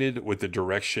disappointed with the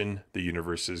direction the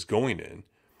universe is going in,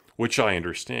 which I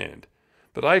understand.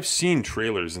 But I've seen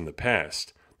trailers in the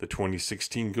past, the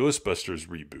 2016 Ghostbusters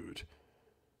reboot,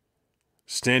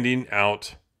 standing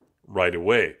out right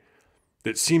away,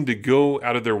 that seemed to go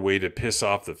out of their way to piss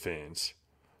off the fans.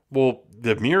 Well,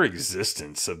 the mere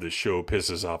existence of the show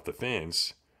pisses off the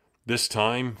fans. This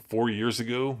time, 4 years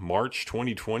ago, March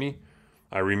 2020,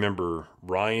 I remember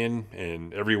Ryan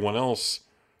and everyone else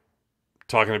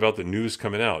talking about the news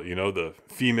coming out, you know, the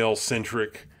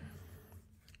female-centric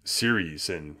series.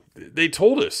 And they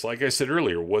told us, like I said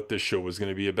earlier, what this show was going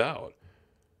to be about.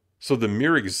 So the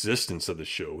mere existence of the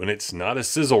show, and it's not a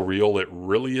sizzle reel, it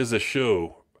really is a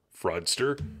show,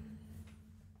 fraudster,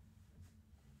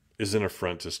 is an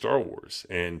affront to Star Wars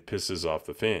and pisses off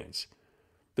the fans.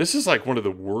 This is like one of the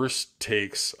worst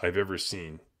takes I've ever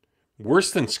seen.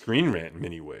 Worse than Screen Rant in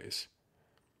many ways.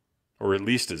 Or at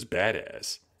least as bad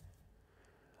as.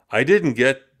 I didn't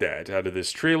get that out of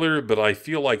this trailer, but I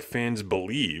feel like fans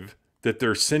believe that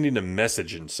they're sending a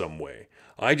message in some way.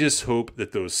 I just hope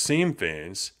that those same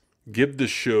fans give the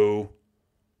show,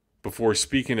 before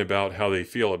speaking about how they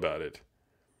feel about it,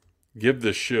 give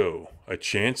the show a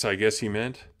chance, I guess he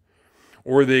meant.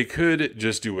 Or they could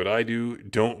just do what I do,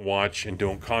 don't watch and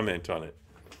don't comment on it.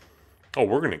 Oh,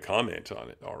 we're going to comment on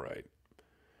it, all right.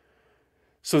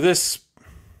 So this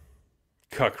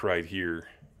cuck right here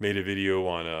made a video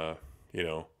on,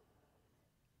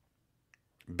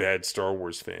 bad Star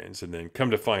Wars fans. And then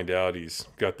come to find out he's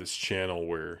got this channel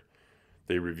where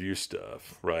they review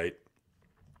stuff, right?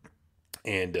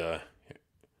 And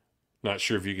not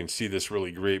sure if you can see this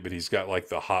really great, but he's got like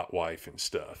the hot wife and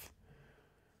stuff.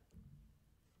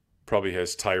 Probably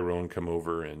has Tyrone come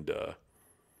over and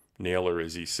nail her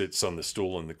as he sits on the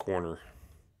stool in the corner.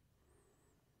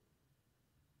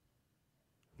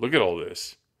 Look at all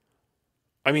this.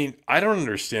 I mean, I don't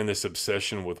understand this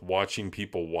obsession with watching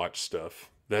people watch stuff.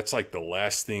 That's like the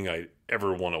last thing I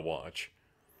ever want to watch.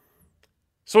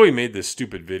 So he made this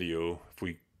stupid video.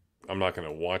 I'm not going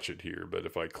to watch it here, but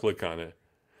if I click on it,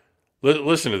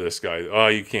 listen to this guy. Oh,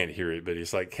 you can't hear it, but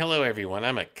he's like, "Hello, everyone.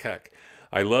 I'm a cuck.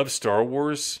 I love Star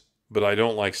Wars, but I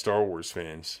don't like Star Wars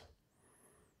fans."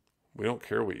 We don't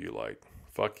care what you like.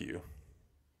 Fuck you.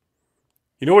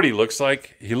 You know what he looks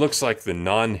like? He looks like the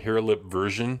non-hair lip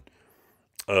version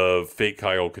of fake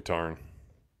Kyle Katarn.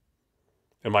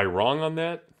 Am I wrong on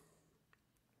that?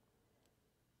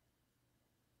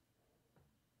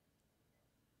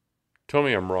 Tell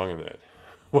me I'm wrong on that.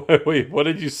 Wait, what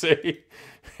did you say?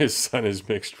 His son is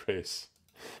mixed race.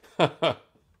 Blah,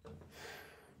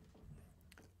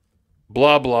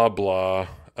 blah, blah.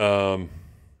 To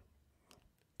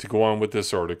go on with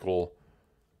this article,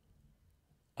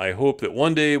 I hope that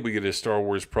one day we get a Star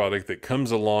Wars product that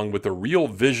comes along with a real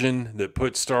vision that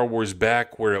puts Star Wars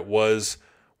back where it was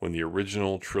when the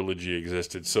original trilogy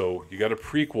existed. So you got a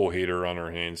prequel hater on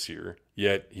our hands here,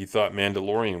 yet he thought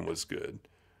Mandalorian was good.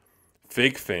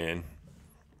 Fake fan.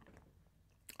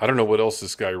 I don't know what else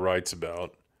this guy writes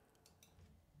about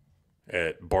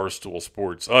at Barstool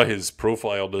Sports. His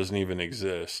profile doesn't even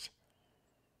exist.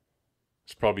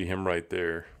 It's probably him right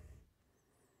there.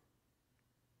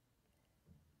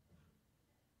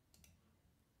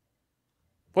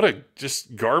 What a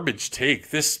just garbage take.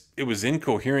 It was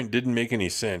incoherent, didn't make any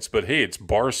sense. But hey, it's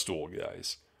Barstool,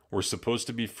 guys. We're supposed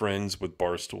to be friends with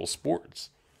Barstool Sports.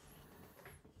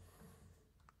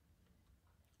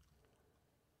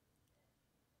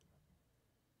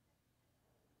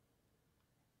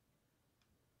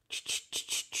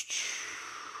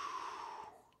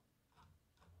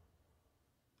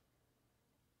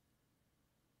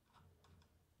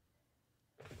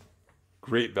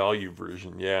 Great value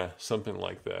version. Yeah, something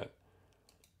like that.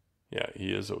 Yeah,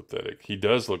 he is authentic. He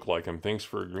does look like him. Thanks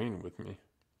for agreeing with me.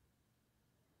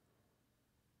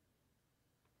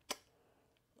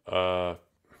 No,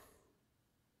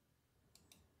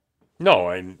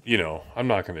 I'm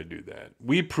not going to do that.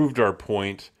 We proved our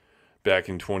point back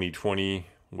in 2020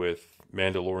 with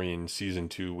Mandalorian Season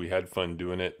 2. We had fun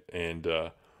doing it. And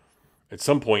at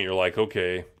some point, you're like,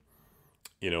 okay,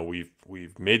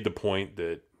 we've made the point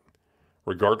that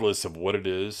regardless of what it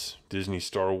is, Disney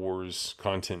Star Wars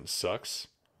content sucks.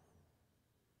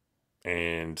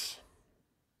 And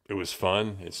it was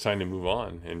fun. It's time to move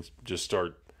on and just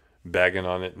start bagging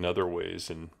on it in other ways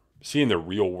and seeing the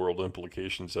real world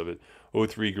implications of it.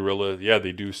 O3 Gorilla, yeah,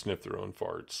 they do sniff their own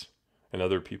farts. And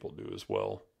other people do as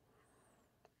well.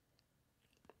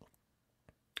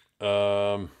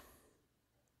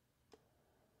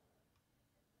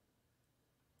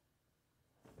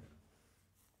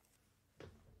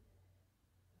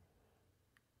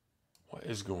 What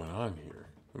is going on here?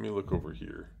 Let me look over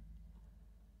here.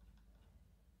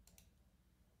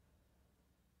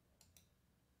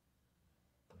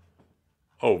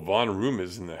 Oh, Von Room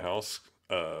is in the house.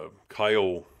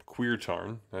 Kyle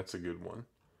Queertarn. That's a good one.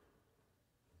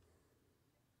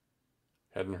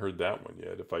 Hadn't heard that one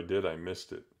yet. If I did, I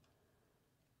missed it.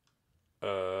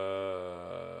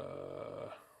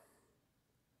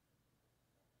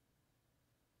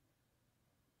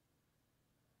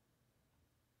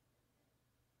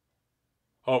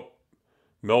 Oh,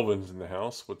 Melvin's in the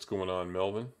house. What's going on,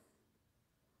 Melvin?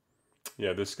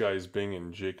 Yeah, this guy's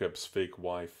banging Jacob's fake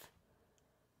wife.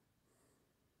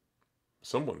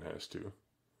 Someone has to.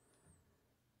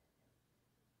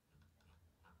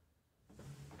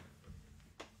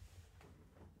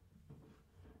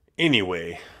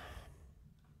 Anyway,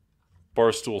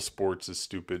 Barstool Sports is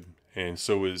stupid, and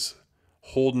so is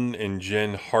Holden and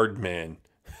Jen Hardman.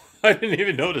 I didn't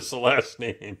even notice the last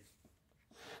name.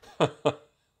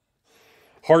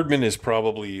 Hardman is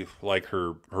probably like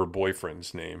her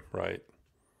boyfriend's name, right?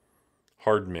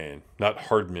 Hardman. Not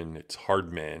Hardman, it's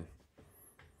Hardman.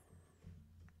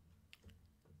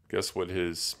 Guess what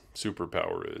his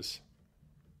superpower is?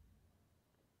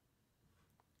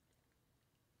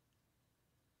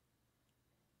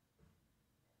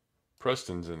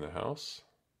 Preston's in the house.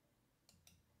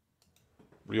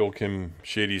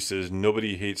 RealKimShady says,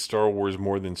 nobody hates Star Wars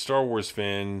more than Star Wars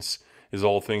fans. Is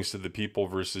all thanks to the people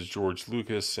versus George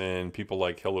Lucas and people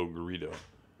like Hello Garrido.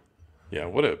 Yeah,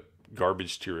 what a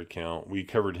garbage tier account. We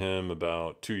covered him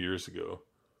about 2 years ago.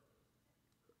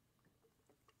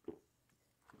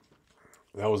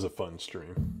 That was a fun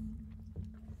stream.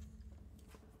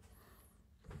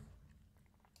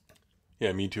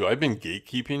 Yeah, me too. I've been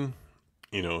gatekeeping,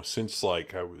 since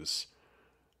like I was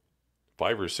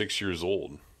 5 or 6 years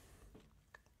old.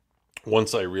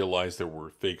 Once I realized there were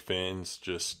fake fans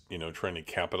just, trying to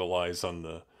capitalize on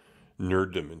the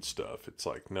nerddom and stuff, it's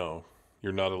like, no,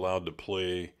 you're not allowed to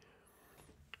play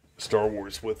Star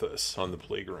Wars with us on the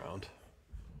playground.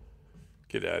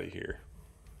 Get out of here.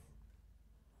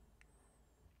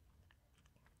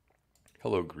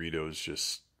 Hello Greedo is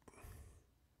just...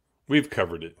 We've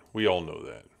covered it. We all know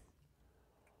that.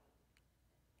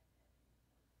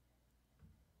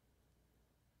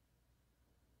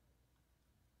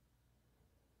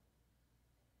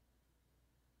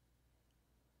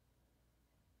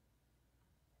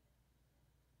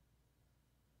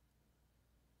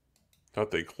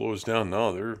 Thought they closed down.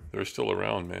 No, they're still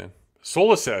around, man.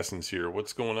 Soul Assassin's here.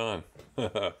 What's going on?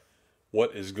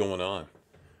 What is going on?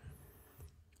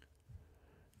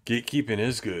 Gatekeeping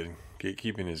is good.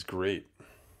 Gatekeeping is great.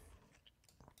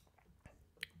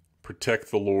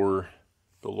 Protect the lore.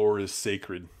 The lore is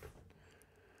sacred.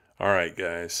 All right,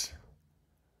 guys.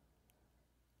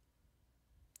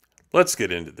 Let's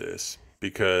get into this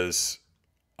because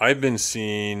I've been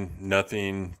seeing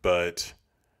nothing but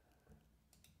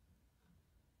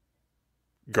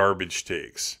garbage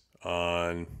takes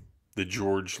on the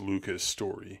George Lucas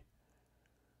story.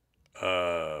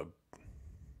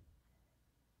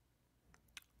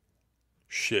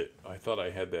 Shit, I thought I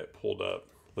had that pulled up.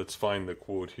 Let's find the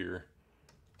quote here.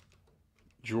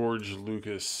 George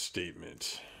Lucas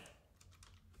statement.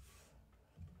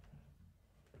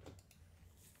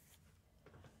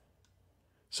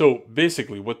 So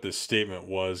basically what this statement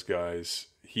was, guys,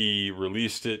 he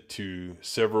released it to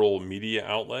several media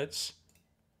outlets.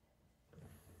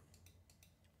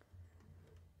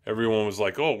 Everyone was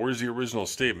like, oh, where's the original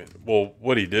statement? Well,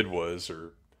 what he did was,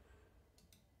 or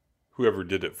whoever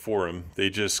did it for him,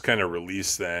 they just kind of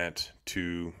released that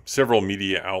to several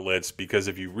media outlets because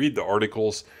if you read the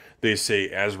articles, they say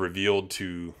as revealed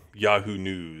to Yahoo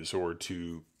News or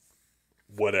to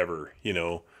whatever,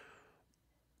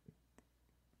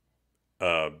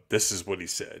 this is what he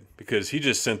said. Because he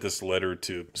just sent this letter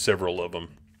to several of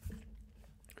them.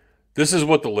 This is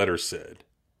what the letter said.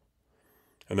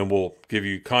 And then we'll give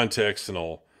you context and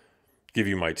I'll give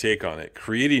you my take on it.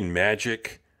 Creating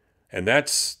magic, and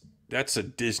that's a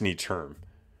Disney term,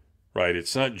 right?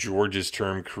 It's not George's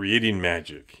term. Creating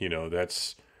magic,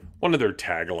 that's one of their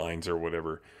taglines or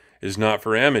whatever, is not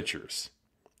for amateurs.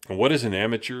 And what is an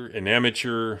amateur? An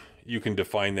amateur, you can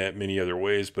define that many other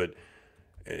ways, but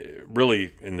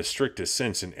really, in the strictest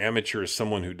sense, an amateur is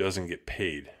someone who doesn't get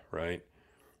paid, right?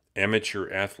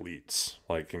 Amateur athletes,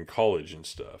 like in college and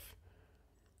stuff.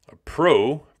 A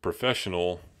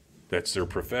professional, that's their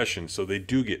profession, so they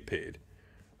do get paid.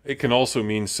 It can also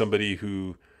mean somebody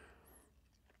who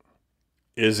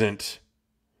isn't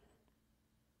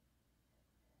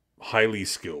highly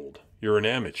skilled. You're an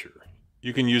amateur.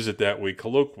 You can use it that way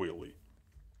colloquially.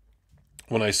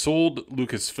 When I sold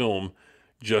Lucasfilm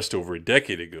just over a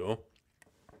decade ago.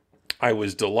 I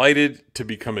was delighted to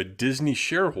become a Disney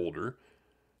shareholder.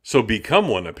 So become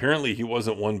one. Apparently he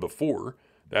wasn't one before.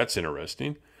 That's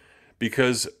interesting.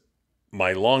 Because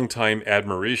my longtime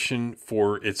admiration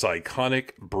for its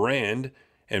iconic brand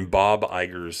and Bob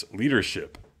Iger's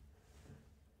leadership.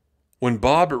 When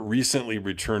Bob recently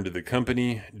returned to the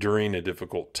company during a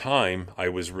difficult time, I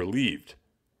was relieved.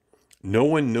 No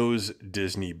one knows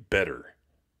Disney better.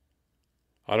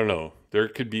 I don't know. There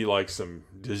could be like some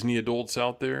Disney adults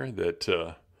out there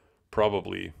that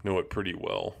probably know it pretty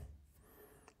well.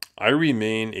 I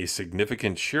remain a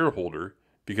significant shareholder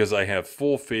because I have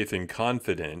full faith and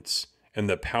confidence in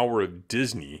the power of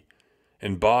Disney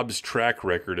and Bob's track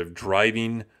record of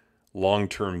driving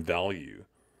long-term value.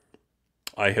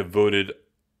 I have voted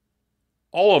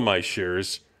all of my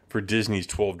shares for Disney's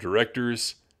 12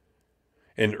 directors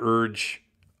and urge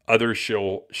other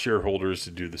shareholders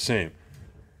to do the same.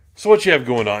 So what you have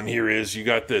going on here is you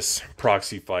got this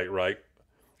proxy fight, right?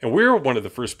 And we were one of the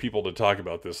first people to talk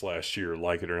about this last year,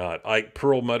 like it or not. Ike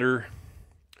Perlmutter,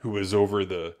 who was over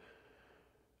the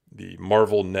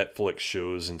Marvel Netflix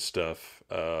shows and stuff,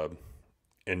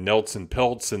 and Nelson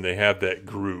Peltz, and they have that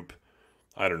group,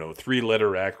 I don't know,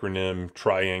 3-letter acronym,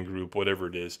 Triangle Group, whatever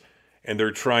it is, and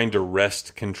they're trying to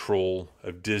wrest control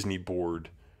of Disney board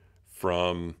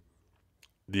from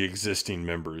the existing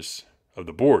members of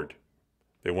the board.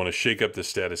 They want to shake up the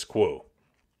status quo.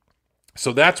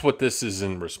 So that's what this is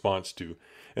in response to.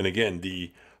 And again,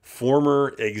 the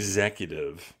former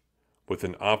executive with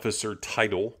an officer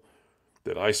title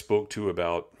that I spoke to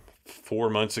about 4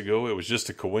 months ago, it was just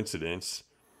a coincidence.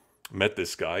 Met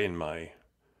this guy in my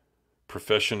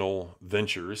professional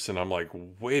ventures, and I'm like,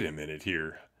 wait a minute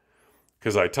here.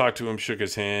 Because I talked to him, shook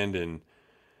his hand, and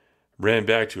ran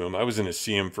back to him. I was going to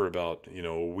see him for about,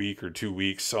 a week or 2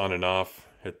 weeks on and off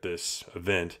at this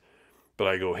event. But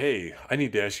I go, hey, I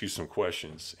need to ask you some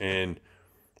questions. And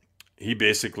he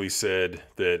basically said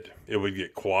that it would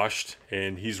get quashed.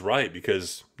 And he's right,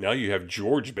 because now you have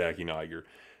George backing Iger.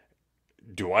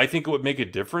 Do I think it would make a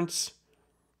difference?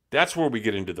 That's where we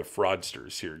get into the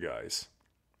fraudsters here, guys.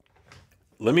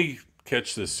 Let me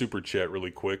catch this super chat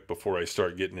really quick before I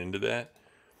start getting into that.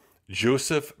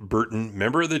 Joseph Burton,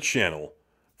 member of the channel,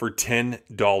 for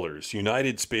 $10.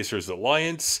 United Spacers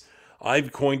Alliance.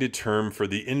 I've coined a term for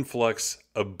the influx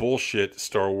of bullshit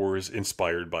Star Wars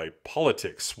inspired by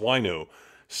politics. Swino.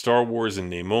 Star Wars in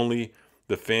name only.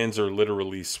 The fans are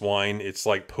literally swine. It's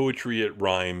like poetry, it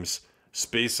rhymes.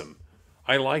 Space 'em.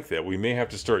 I like that. We may have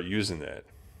to start using that.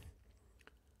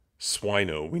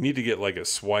 Swino. We need to get like a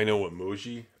Swino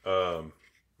emoji.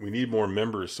 We need more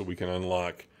members so we can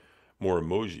unlock more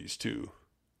emojis too.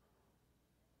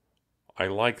 I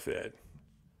like that.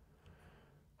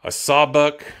 A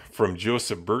sawbuck from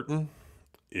Joseph Burton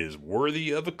is worthy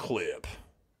of a clip.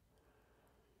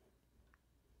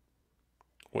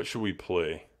 What should we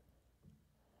play?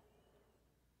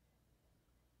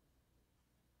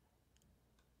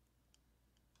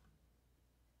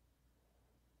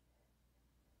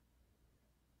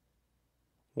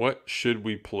 What should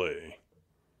we play?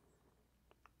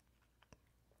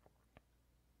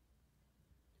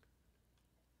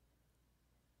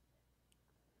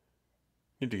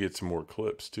 Need to get some more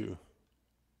clips too.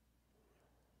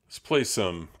 Let's play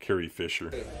some Carrie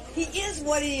Fisher. He is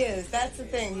what he is. That's the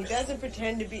thing. He doesn't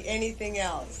pretend to be anything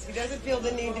else. He doesn't feel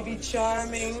the need to be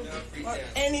charming or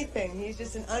anything. He's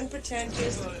just an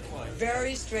unpretentious,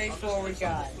 very straightforward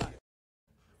guy.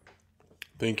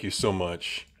 Thank you so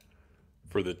much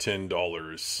for the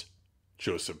 $10,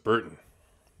 Joseph Burton.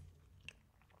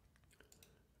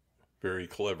 Very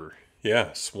clever. Yeah,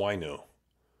 Swino.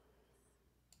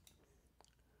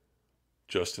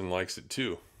 Justin likes it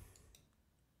too.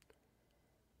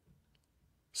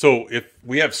 So if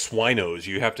we have Swinos,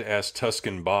 you have to ask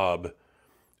Tuscan Bob,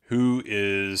 who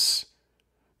is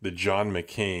the John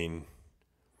McCain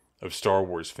of Star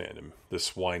Wars fandom, the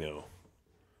Swino.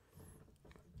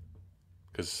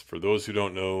 Because for those who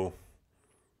don't know,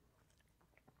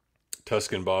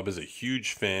 Tuscan Bob is a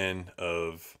huge fan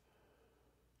of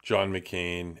John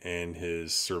McCain and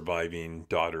his surviving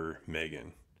daughter,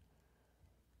 Megan.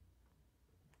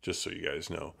 Just so you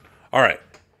guys know. All right.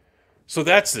 So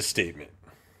that's the statement.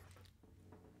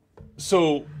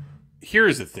 So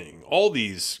here's the thing. All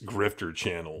these grifter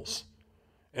channels,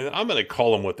 and I'm going to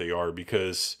call them what they are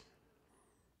because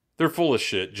they're full of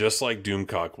shit, just like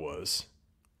Doomcock was.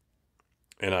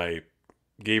 And I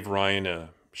gave Ryan a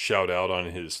shout out on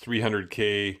his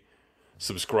 300K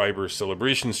subscriber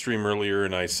celebration stream earlier,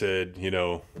 and I said,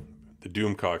 the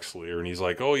Doomcock Slayer, and he's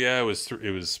like, oh yeah, it was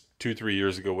 2-3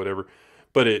 years ago, whatever.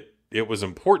 But it was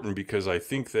important because I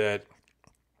think that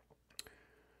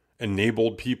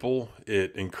enabled people.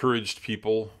 It encouraged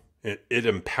people. It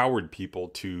empowered people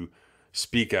to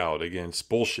speak out against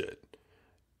bullshit.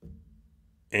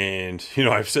 And, you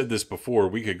know, I've said this before.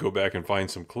 We could go back and find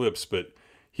some clips, but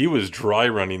he was dry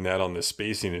running that on the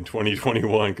spacing in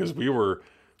 2021 because we were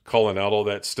calling out all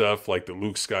that stuff, like the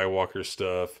Luke Skywalker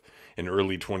stuff in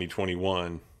early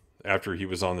 2021 after he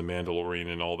was on The Mandalorian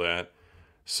and all that.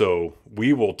 So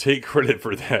we will take credit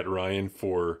for that, Ryan,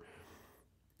 for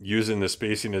using the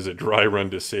spacing as a dry run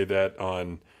to say that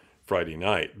on Friday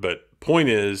night. But point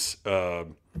is, the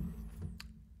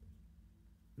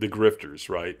grifters,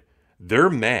 right? They're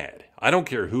mad. I don't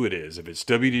care who it is, if it's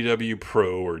WDW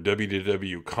Pro or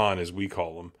WDW Con as we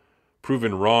call them,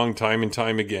 proven wrong time and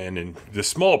time again. And the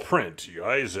small print, you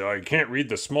guys, I can't read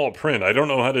the small print. I don't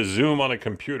know how to zoom on a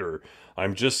computer.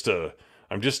 I'm just a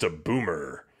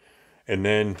boomer. And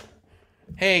then,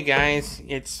 hey guys,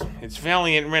 it's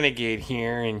Valiant Renegade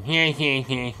here, and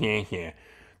yeah.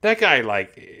 That guy,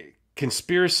 like,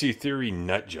 conspiracy theory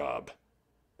nut job.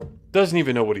 Doesn't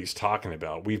even know what he's talking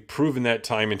about. We've proven that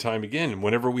time and time again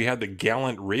whenever we had the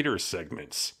Gallant Raider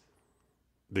segments.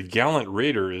 The Gallant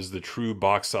Raider is the true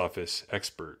box office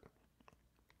expert.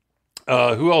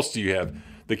 Who else do you have?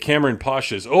 The Cameron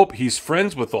Pashas. Oh, he's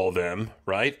friends with all them,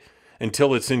 right?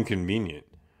 Until it's inconvenient.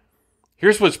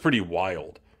 Here's what's pretty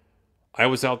wild. I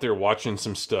was out there watching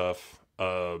some stuff.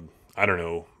 I don't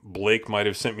know. Blake might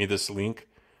have sent me this link.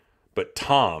 But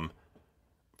Tom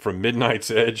from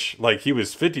Midnight's Edge, like, he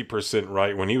was 50%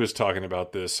 right when he was talking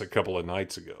about this a couple of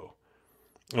nights ago.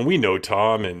 And we know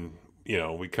Tom, and, you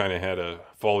know, we kind of had a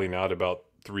falling out about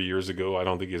 3 years ago. I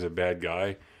don't think he's a bad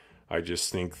guy. I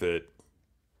just think that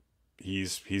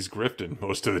he's grifting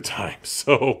most of the time.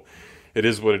 So it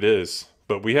is what it is.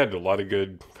 But we had a lot of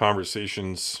good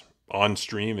conversations on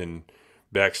stream and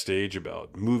backstage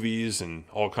about movies and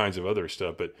all kinds of other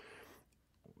stuff. But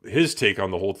his take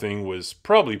on the whole thing was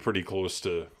probably pretty close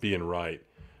to being right.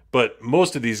 But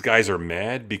most of these guys are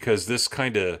mad because this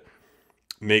kind of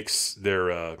makes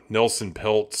their Nelson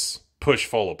Peltz push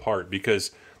fall apart.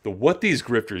 Because what these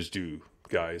grifters do,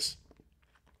 guys,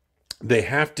 they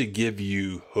have to give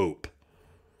you hope.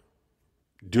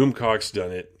 Doomcock's done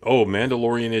it. Oh,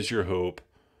 Mandalorian is your hope.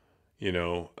 You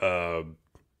know,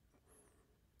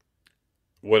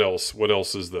 what else? What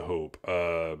else is the hope?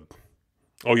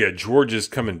 Oh yeah, George is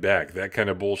coming back. That kind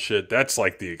of bullshit. That's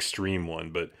like the extreme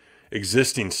one, but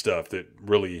existing stuff that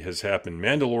really has happened.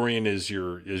 Mandalorian is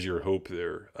your hope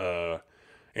there.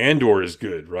 Andor is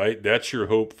good, right? That's your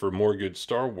hope for more good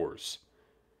Star Wars.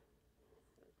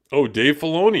 Oh, Dave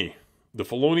Filoni. The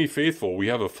Filoni faithful. We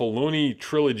have a Filoni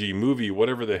trilogy movie,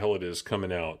 whatever the hell it is,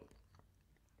 coming out.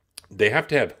 They have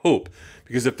to have hope,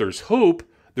 because if there's hope,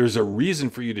 there's a reason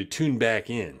for you to tune back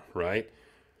in, right?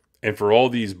 And for all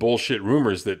these bullshit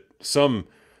rumors that some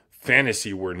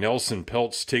fantasy where Nelson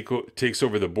Peltz takes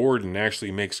over the board and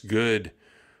actually makes good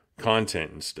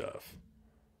content and stuff.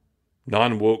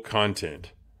 Non-woke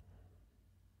content.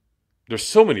 There's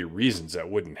so many reasons that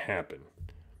wouldn't happen.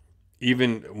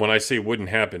 Even when I say wouldn't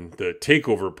happen, the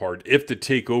takeover part, if the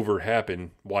takeover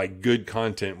happened, why good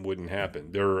content wouldn't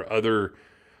happen. There are other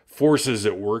forces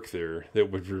at work there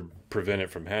that would prevent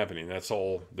it from happening. That's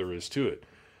all there is to it.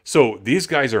 So these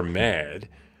guys are mad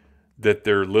that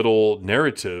their little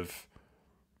narrative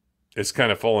is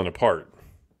kind of falling apart.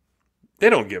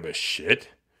 They don't give a shit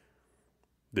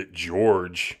that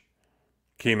George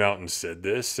came out and said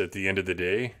this at the end of the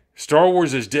day. Star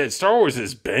Wars is dead. Star Wars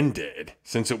has been dead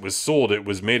since it was sold. It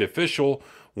was made official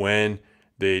when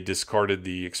they discarded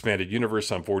the expanded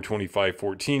universe on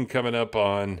 4/25/14, coming up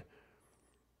on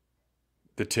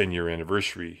the 10-year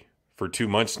anniversary. For 2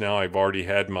 months now, I've already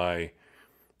had my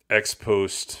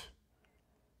X-Post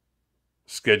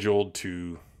scheduled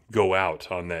to go out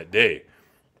on that day.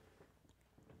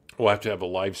 We'll have to have a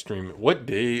live stream. What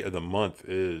day of the month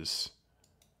is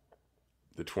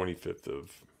the 25th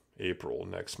of April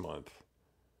next month?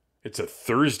 It's a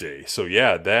Thursday. So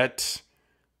yeah, that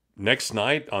next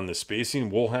night on the spacing,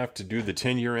 we'll have to do the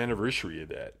 10-year anniversary of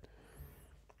that.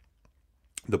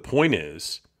 The point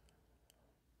is,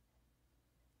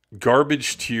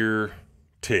 garbage tier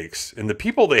takes, and the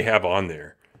people they have on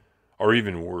there are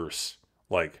even worse,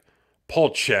 like Paul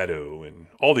Chato and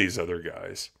all these other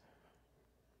guys.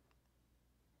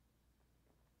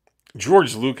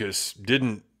 George Lucas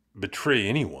didn't betray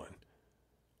anyone.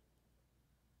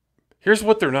 Here's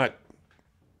what they're not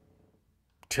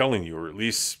telling you, or at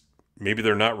least maybe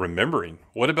they're not remembering.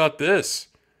 What about this?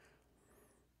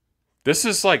 This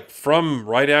is like from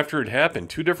right after it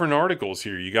happened. 2 different articles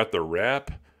here. You got the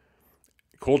Wrap,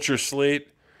 Culture Slate.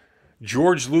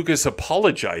 George Lucas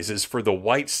apologizes for the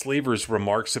white slavers'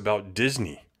 remarks about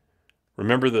Disney.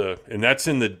 Remember and that's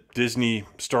in the Disney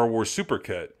Star Wars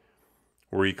supercut,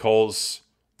 where he calls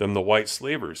them the white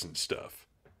slavers and stuff.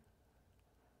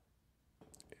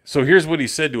 So here's what he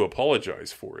said to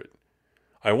apologize for it.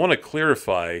 I want to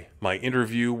clarify my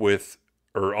interview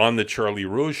on the Charlie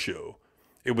Rose Show.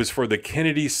 It was for the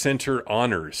Kennedy Center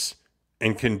Honors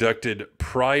and conducted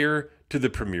prior to the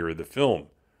premiere of the film.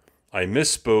 I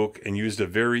misspoke and used a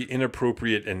very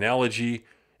inappropriate analogy,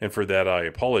 and for that I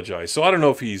apologize. So I don't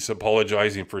know if he's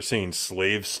apologizing for saying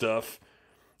slave stuff,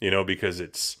 because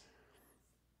it's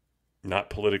not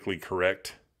politically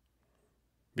correct.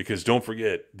 Because don't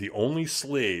forget, the only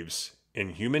slaves in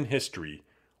human history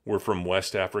were from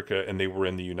West Africa, and they were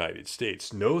in the United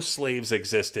States. No slaves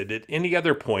existed at any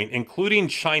other point, including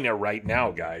China right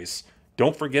now, guys.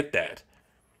 Don't forget that.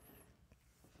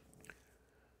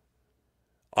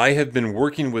 I have been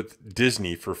working with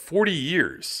Disney for 40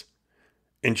 years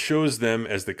and chose them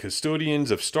as the custodians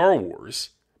of Star Wars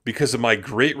because of my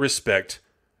great respect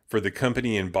for the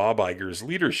company and Bob Iger's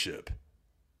leadership.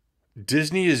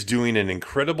 Disney is doing an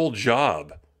incredible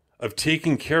job of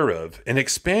taking care of and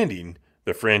expanding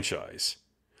the franchise.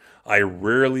 I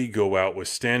rarely go out with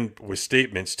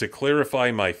statements to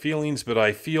clarify my feelings, but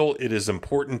I feel it is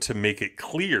important to make it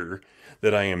clear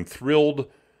that I am thrilled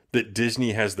that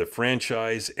Disney has the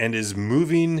franchise and is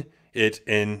moving it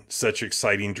in such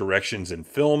exciting directions in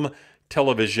film,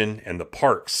 television, and the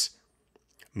parks.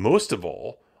 Most of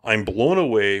all, I'm blown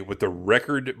away with the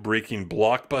record-breaking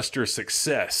blockbuster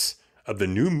success of the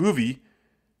new movie,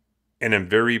 and I'm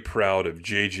very proud of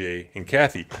JJ and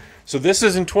Kathy. So this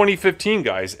is in 2015,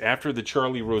 guys, after the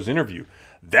Charlie Rose interview.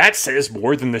 That says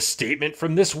more than the statement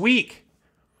from this week.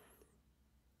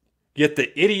 Yet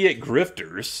the idiot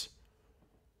grifters,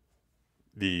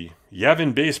 the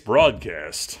Yavin-based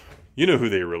broadcast, you know who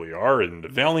they really are, and the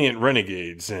Valiant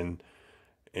Renegades, and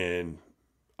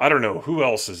I don't know who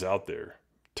else is out there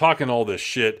talking all this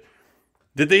shit.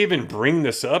 Did they even bring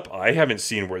this up? I haven't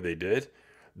seen where they did.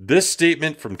 This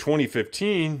statement from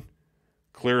 2015,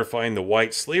 clarifying the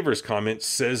white slavers comment,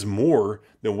 says more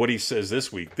than what he says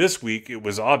this week. This week, it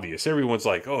was obvious. Everyone's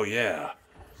like, oh yeah,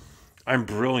 I'm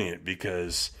brilliant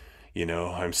because,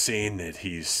 I'm saying that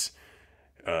he's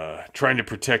trying to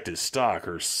protect his stock,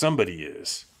 or somebody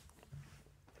is.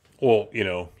 Well,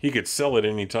 he could sell it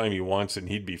anytime he wants and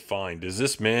he'd be fine. Does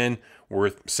this man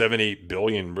worth $7-8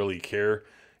 billion really care?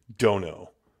 Don't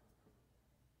know.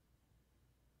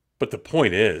 But the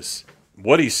point is,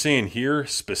 what he's saying here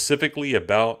specifically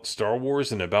about Star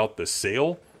Wars and about the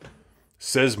sale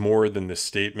says more than the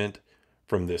statement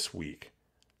from this week.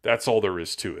 That's all there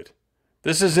is to it.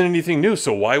 This isn't anything new,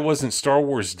 so why wasn't Star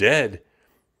Wars dead?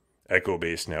 Echo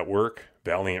Base Network,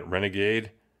 Valiant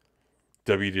Renegade,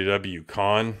 WDW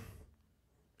Con.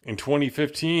 In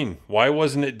 2015, why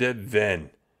wasn't it dead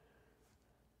then?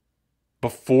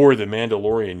 Before The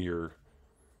Mandalorian, your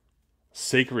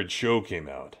sacred show came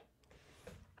out.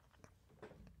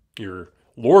 Your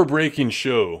lore-breaking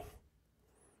show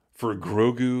for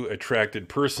Grogu-attracted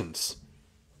persons.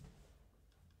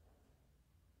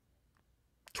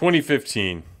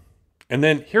 2015. And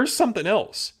then here's something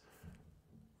else.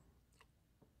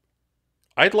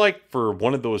 I'd like for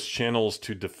one of those channels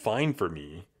to define for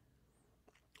me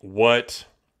what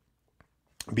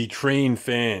betraying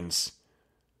fans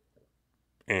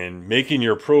and making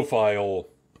your profile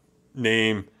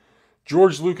name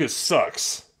George Lucas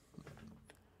sucks,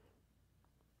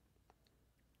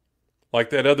 like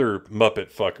that other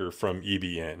Muppet fucker from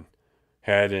EBN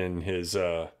had in his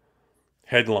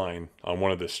headline on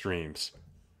one of the streams.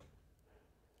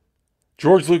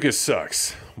 George Lucas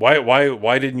sucks.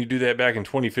 Why didn't you do that back in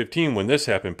 2015 when this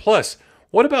happened? Plus,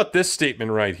 what about this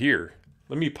statement right here?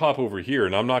 Let me pop over here,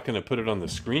 and I'm not going to put it on the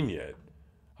screen yet.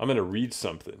 I'm going to read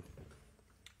something.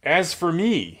 As for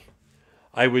me,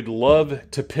 I would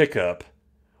love to pick up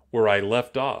where I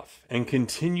left off and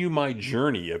continue my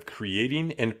journey of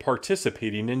creating and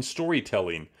participating in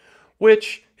storytelling,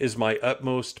 which is my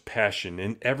utmost passion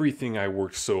and everything I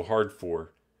worked so hard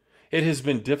for. It has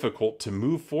been difficult to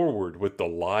move forward with the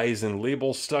lies and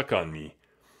labels stuck on me,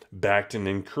 backed and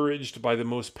encouraged by the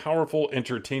most powerful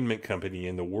entertainment company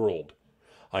in the world.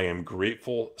 I am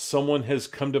grateful someone has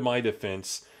come to my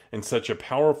defense in such a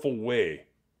powerful way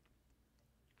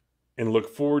and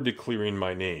look forward to clearing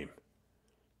my name.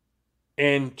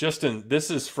 And Justin,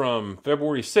 this is from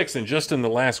February 6th, and just in the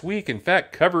last week, in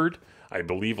fact, covered, I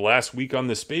believe last week on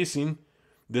the spacing,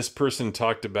 this person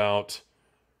talked about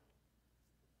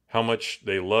how much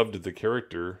they loved the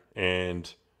character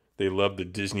and they loved the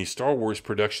Disney Star Wars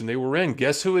production they were in.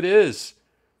 Guess who it is?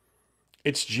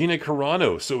 It's Gina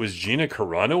Carano. So is Gina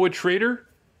Carano a traitor?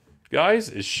 guys?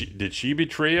 Did she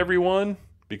betray everyone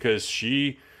because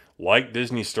she liked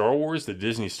Disney Star Wars, the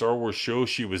Disney Star Wars show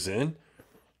she was in?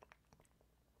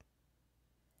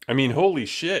 I mean, holy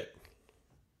shit.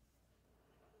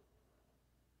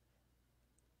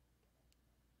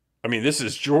 I mean, this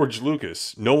is George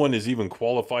Lucas. No one is even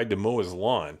qualified to mow his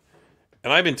lawn.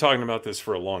 And I've been talking about this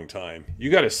for a long time. You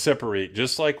got to separate,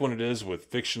 just like when it is with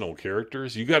fictional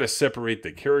characters, you got to separate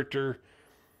the character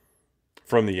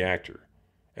from the actor.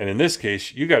 And in this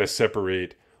case, you got to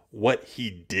separate what he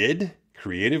did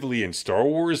creatively in Star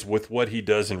Wars with what he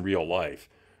does in real life,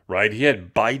 right? He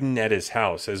had Biden at his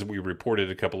house, as we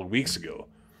reported a couple of weeks ago.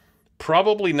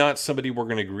 Probably not somebody we're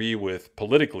going to agree with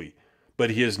politically, but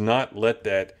he has not let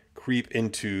that creep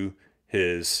into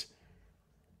his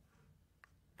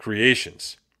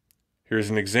creations. Here's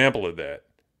an example of that.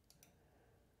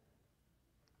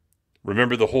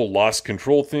 Remember the whole lost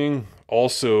control thing?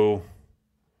 Also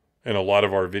in a lot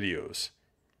of our videos.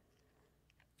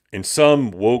 And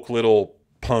some woke little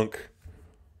punk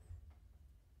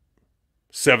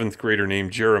 7th grader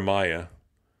named Jeremiah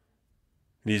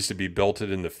needs to be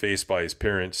belted in the face by his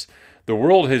parents. The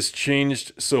world has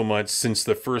changed so much since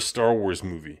the first Star Wars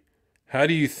movie. How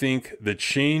do you think the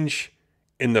change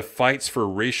in the fights for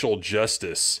racial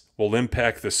justice will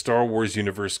impact the Star Wars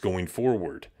universe going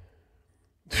forward?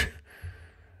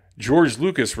 George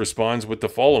Lucas responds with the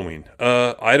following.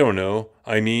 I don't know.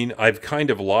 I mean, I've kind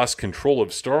of lost control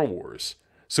of Star Wars.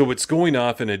 So it's going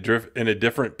off in a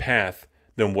different path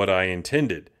than what I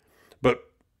intended.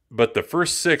 But the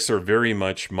first 6 are very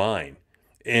much mine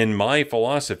and my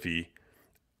philosophy.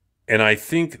 And I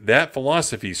think that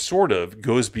philosophy sort of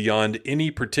goes beyond any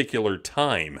particular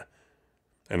time.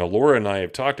 And Alora and I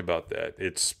have talked about that.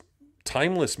 It's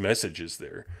timeless messages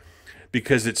there.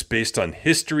 Because it's based on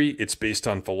history, it's based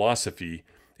on philosophy,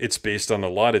 it's based on a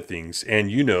lot of things.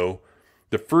 And you know,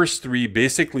 the first 3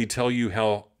 basically tell you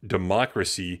how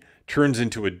democracy turns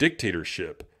into a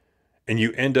dictatorship. And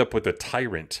you end up with a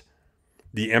tyrant,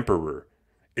 the emperor.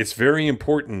 It's very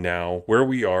important now where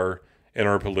we are in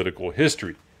our political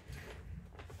history.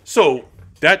 So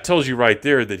that tells you right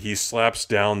there that he slaps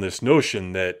down this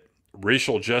notion that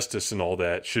racial justice and all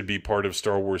that should be part of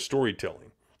Star Wars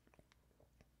storytelling.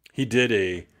 He did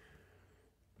a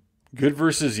good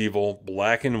versus evil,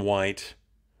 black and white,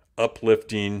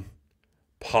 uplifting,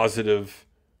 positive,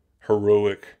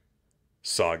 heroic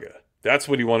saga. That's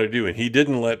what he wanted to do. And he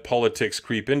didn't let politics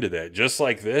creep into that. Just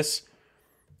like this,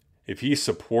 if he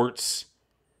supports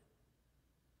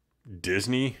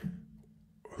Disney,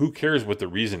 who cares what the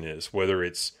reason is? Whether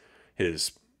it's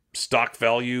his stock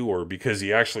value or because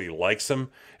he actually likes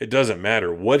them, it doesn't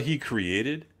matter. What he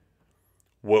created,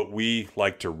 what we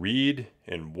like to read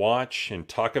and watch and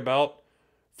talk about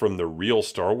from the real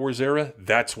Star Wars era,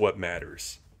 that's what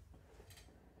matters.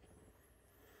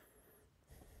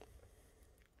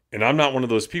 And I'm not one of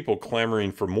those people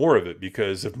clamoring for more of it,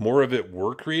 because if more of it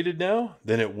were created now,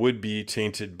 then it would be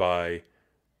tainted by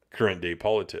current day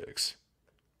politics.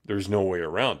 There's no way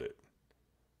around it.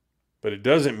 But it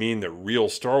doesn't mean that real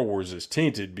Star Wars is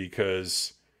tainted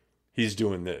because he's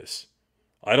doing this.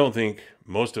 I don't think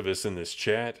most of us in this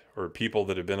chat or people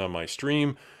that have been on my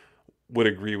stream would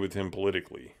agree with him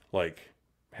politically. Like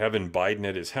having Biden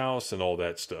at his house and all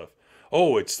that stuff.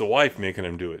 Oh, it's the wife making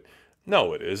him do it.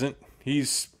 No, it isn't.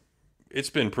 It's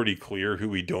been pretty clear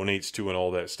who he donates to and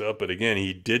all that stuff. But again,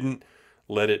 he didn't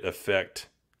let it affect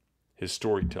his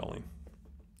storytelling,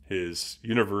 his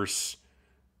universe,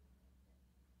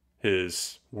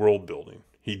 his world building.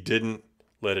 He didn't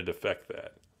let it affect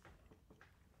that.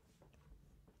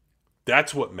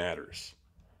 That's what matters.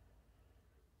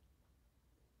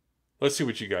 Let's see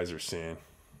what you guys are saying.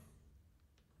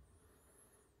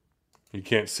 You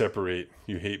can't separate.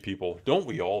 You hate people. Don't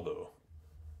we all, though?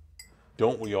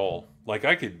 Don't we all? Like,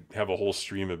 I could have a whole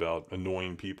stream about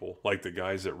annoying people. Like the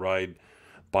guys that ride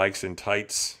bikes in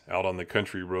tights out on the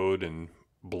country road and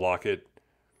block it.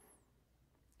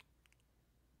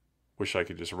 Wish I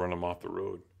could just run them off the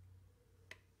road.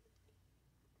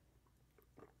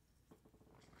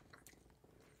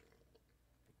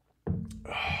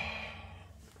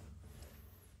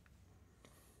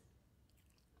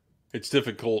 It's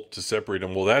difficult to separate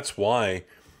them. Well, that's why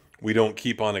we don't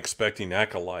keep on expecting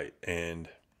Acolyte and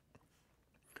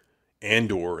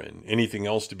Andor and anything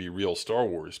else to be real Star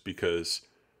Wars, because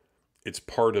it's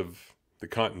part of the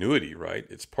continuity, right?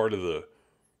 It's part of the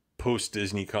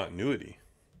post-Disney continuity.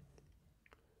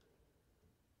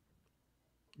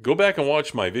 Go back and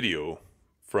watch my video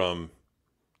from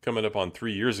coming up on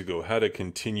 3 years ago, how to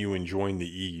continue enjoying the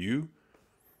EU.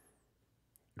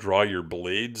 Draw your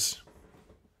blades.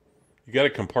 You got to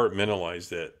compartmentalize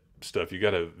that stuff. You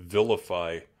got to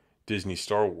vilify Disney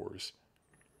Star Wars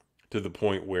to the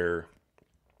point where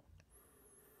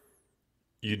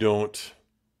you don't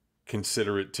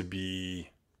consider it to be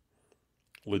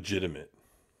legitimate.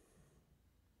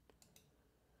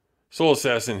 Soul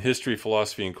Assassin, history,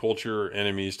 philosophy, and culture,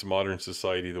 enemies to modern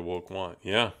society the woke want.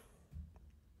 Yeah.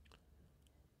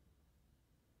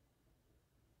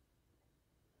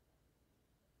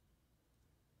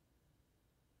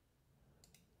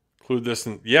 Include this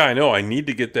in, yeah, I know. I need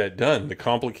to get that done. The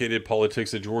complicated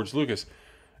politics of George Lucas.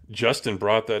 Justin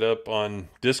brought that up on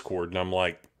Discord, and I'm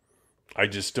like, I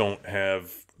just don't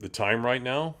have the time right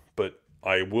now, but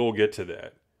I will get to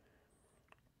that.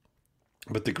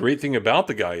 But the great thing about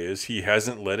the guy is he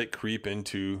hasn't let it creep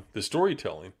into the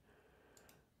storytelling.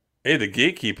 Hey, the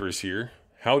gatekeeper's here.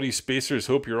 Howdy, spacers.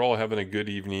 Hope you're all having a good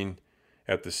evening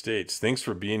at the States. Thanks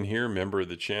for being here, member of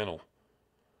the channel.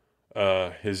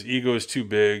 His ego is too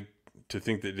big to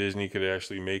think that Disney could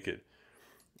actually make it.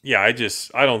 Yeah,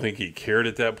 I don't think he cared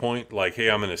at that point. Like,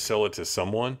 hey, I'm going to sell it to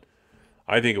someone.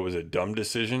 I think it was a dumb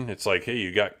decision. It's like, hey,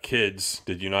 you got kids.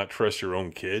 Did you not trust your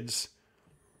own kids?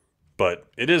 But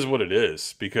it is what it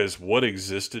is, because what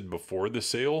existed before the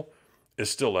sale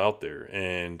is still out there,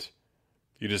 and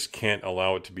you just can't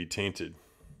allow it to be tainted.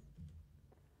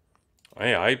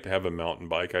 I have a mountain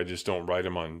bike. I just don't ride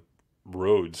them on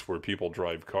roads where people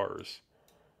drive cars.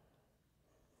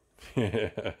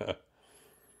 But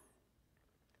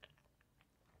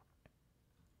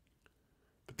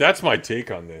that's my take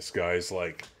on this, guys.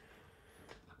 Like,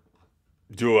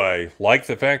 do I like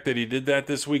the fact that he did that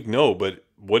this week? No, but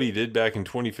what he did back in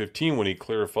 2015 when he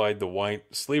clarified the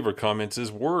white slaver comments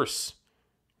is worse.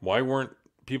 Why weren't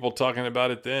people talking about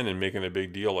it then and making a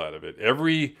big deal out of it?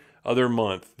 Every other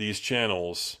month, these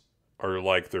channels are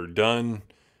like they're done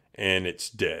and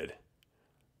it's dead.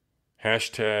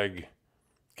 Hashtag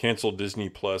cancel Disney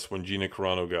Plus when Gina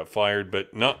Carano got fired.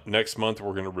 But not next month,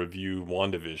 we're going to review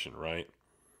WandaVision, right?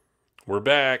 We're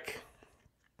back.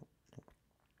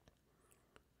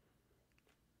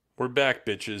 We're back,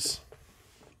 bitches.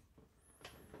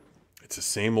 It's the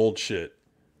same old shit.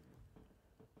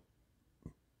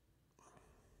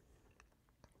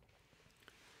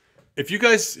 If you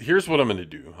guys, here's what I'm going to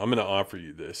do. I'm going to offer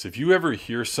you this. If you ever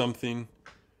hear something,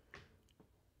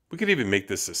 we could even make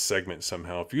this a segment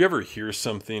somehow. If you ever hear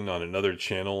something on another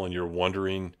channel and you're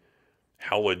wondering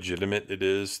how legitimate it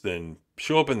is, then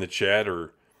show up in the chat,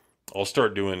 or I'll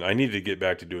start doing, I need to get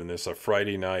back to doing this, a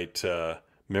Friday night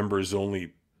members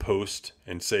only post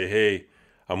and say, hey,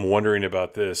 I'm wondering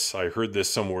about this. I heard this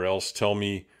somewhere else. Tell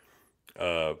me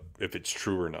if it's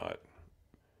true or not.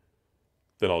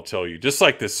 Then I'll tell you. Just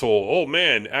like this whole, oh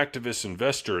man, activist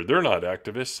investor. They're not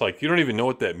activists. Like, you don't even know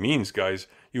what that means, guys.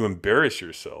 You embarrass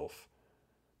yourself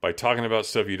by talking about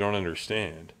stuff you don't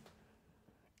understand.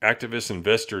 Activist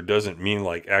investor doesn't mean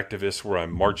like activists where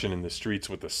I'm marching in the streets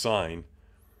with a sign.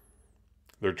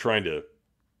 They're trying to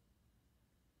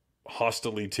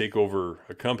hostilely take over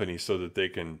a company so that they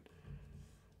can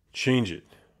change it,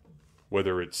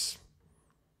 whether it's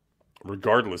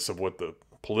regardless of what the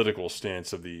political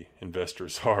stance of the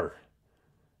investors are.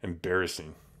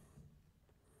 Embarrassing.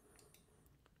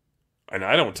 And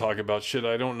I don't talk about shit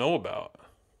I don't know about.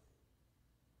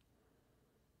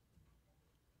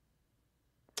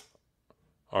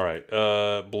 All right.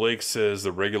 Blake says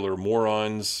the regular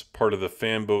morons, part of the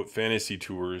fanboat fantasy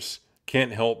tours,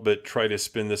 can't help but try to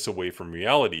spin this away from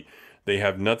reality. They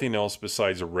have nothing else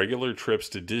besides regular trips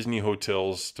to Disney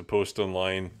hotels to post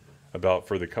online about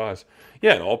for the cause.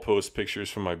 Yeah, and I'll post pictures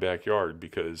from my backyard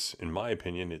because, in my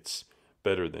opinion, it's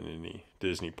better than any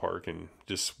Disney park. And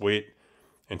just wait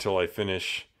until I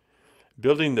finish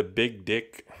building the big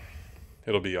dick.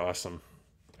 It'll be awesome.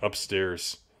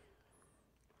 Upstairs.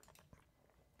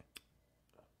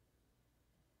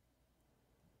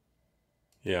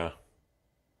 Yeah.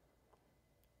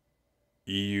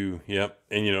 EU, yep.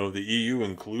 And, you know, the EU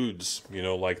includes, you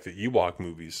know, like the Ewok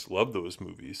movies. Love those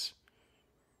movies.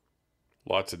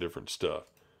 Lots of different stuff.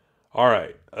 All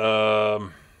right.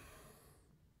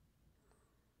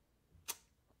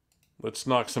 Let's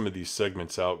knock some of these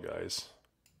segments out, guys.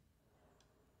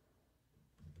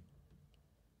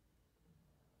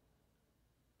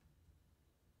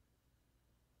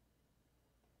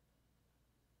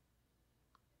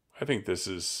 I think this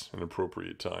is an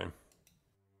appropriate time.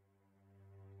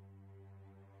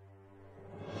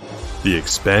 The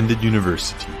Expanded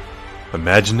University.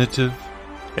 Imaginative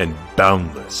and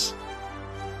boundless.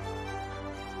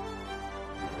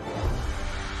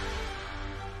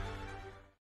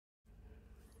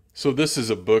 So this is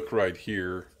a book right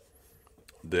here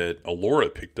that Alora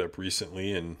picked up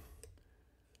recently, and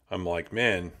I'm like,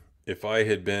 man, if I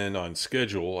had been on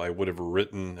schedule, I would have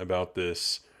written about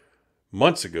this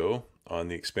months ago on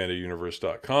the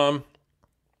expandeduniverse.com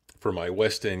for my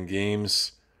West End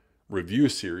Games review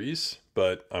series,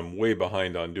 but I'm way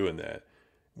behind on doing that.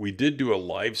 We did do a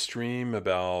live stream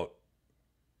about,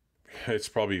 it's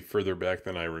probably further back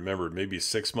than I remembered, maybe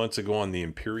 6 months ago on the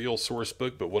Imperial source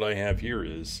book, but what I have here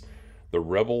is the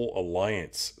Rebel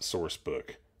Alliance source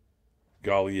book.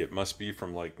 Golly, it must be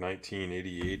from like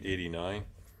 1988, 89,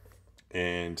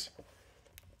 and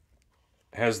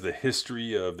has the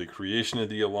history of the creation of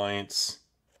the Alliance.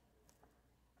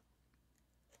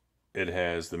 It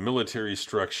has the military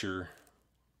structure.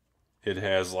 It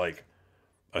has like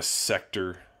a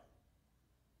sector,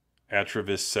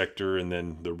 Atravis sector, and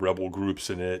then the rebel groups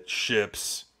in it,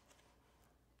 ships.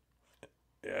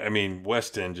 I mean,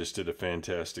 West End just did a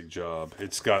fantastic job.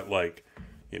 It's got like,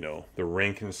 you know, the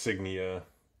rank insignia,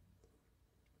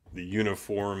 the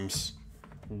uniforms,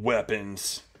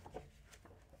 weapons,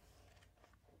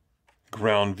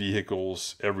 ground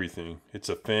vehicles, everything. It's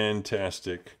a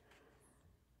fantastic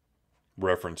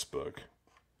reference book.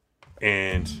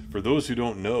 And for those who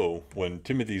don't know, when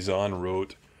Timothy Zahn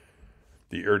wrote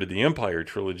the Heir to the Empire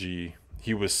trilogy,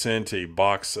 he was sent a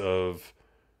box of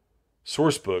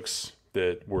source books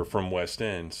that were from West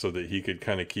End so that he could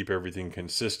kind of keep everything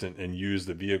consistent and use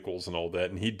the vehicles and all that.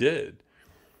 And he did.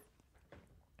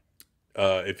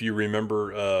 If you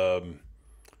remember,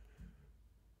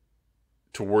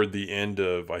 toward the end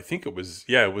of, I think it was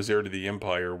Heir to the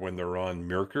Empire, when they're on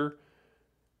Mirker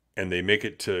and they make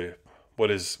it to, what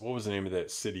was the name of that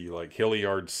city? Like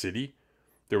Hilliard City.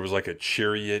 There was like a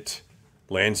chariot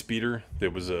landspeeder. There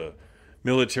was a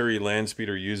military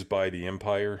landspeeder used by the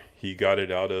Empire. He got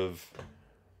it out of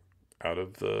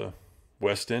the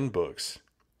West End books.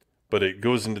 But it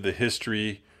goes into the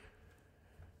history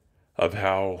of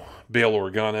how Bail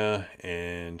Organa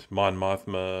and Mon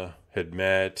Mothma had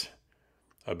met,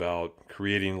 about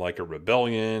creating like a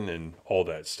rebellion and all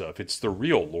that stuff. It's the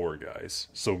real lore, guys.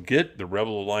 So get the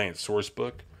Rebel Alliance source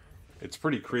book. It's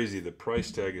pretty crazy. The price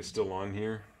tag is still on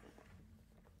here.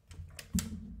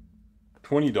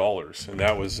 $20. And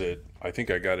that was it. I think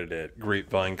I got it at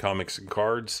Grapevine Comics and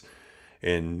Cards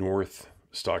in North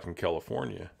Stockton,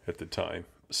 California at the time.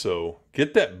 So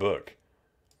get that book.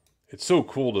 It's so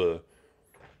cool to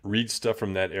read stuff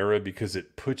from that era because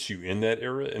it puts you in that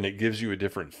era and it gives you a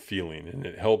different feeling, and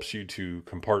it helps you to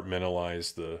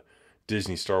compartmentalize the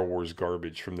Disney Star Wars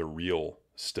garbage from the real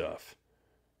stuff.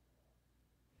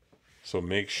 So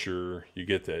make sure you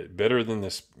get that. Better than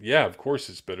this. Yeah, of course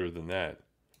it's better than that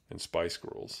and Spice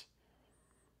Girls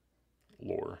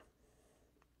lore.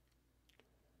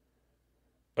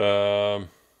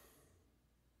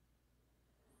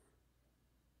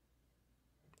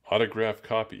 Autographed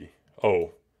copy.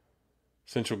 Oh,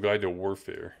 Essential Guide to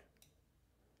Warfare.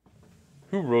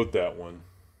 Who wrote that one?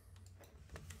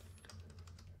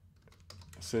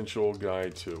 Essential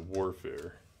Guide to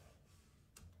Warfare.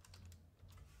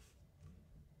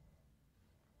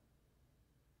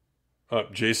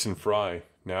 Jason Fry,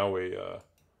 now a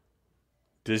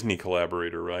Disney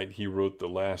collaborator, right? He wrote the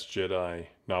Last Jedi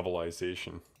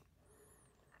novelization.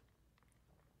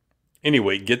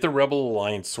 Anyway, get the Rebel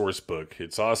Alliance source book.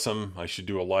 It's awesome. I should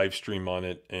do a live stream on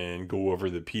it and go over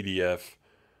the PDF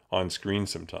on screen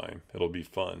sometime. It'll be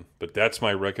fun. But that's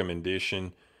my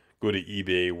recommendation. Go to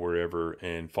eBay, wherever,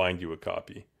 and find you a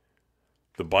copy.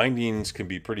 The bindings can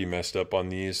be pretty messed up on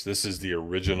these. This is the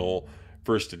original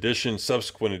first edition.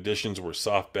 Subsequent editions were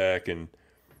softback and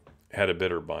had a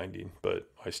better binding, but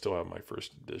I still have my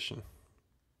first edition.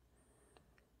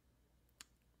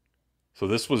 So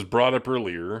this was brought up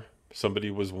earlier.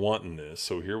 Somebody was wanting this,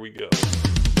 so here we go.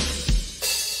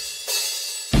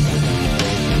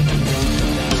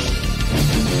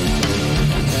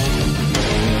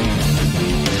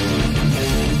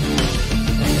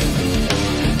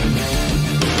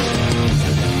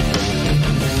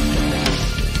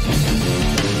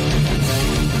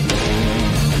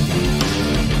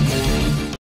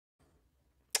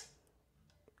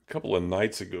 A couple of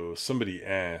nights ago, somebody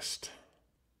asked,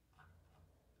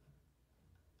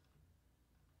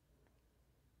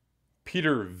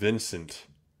 Peter Vincent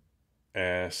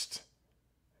asked,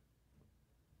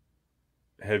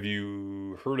 have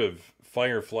you heard of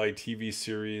Firefly TV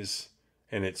series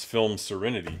and its film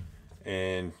Serenity?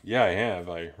 And yeah, I have.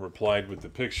 I replied with the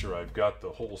picture. I've got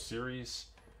the whole series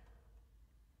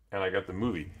and I got the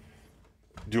movie.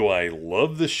 Do I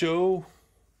love the show?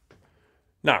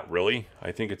 Not really.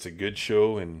 I think it's a good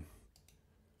show and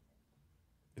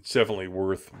it's definitely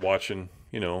worth watching,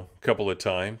 you know, a couple of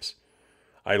times.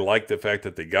 I like the fact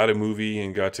that they got a movie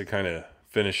and got to kind of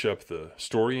finish up the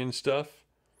story and stuff.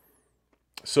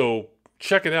 So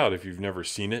check it out if you've never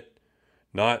seen it.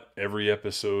 Not every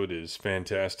episode is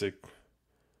fantastic.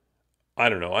 I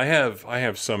don't know. I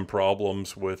have some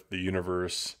problems with the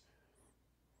universe,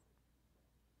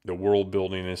 the world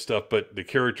building and stuff, but the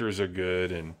characters are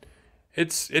good and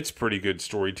it's pretty good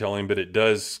storytelling, but it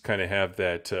does kind of have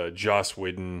that Joss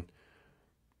Whedon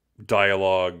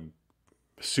dialogue,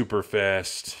 super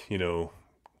fast,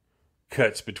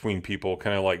 cuts between people,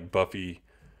 kind of like Buffy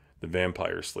the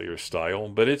Vampire Slayer style,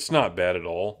 but it's not bad at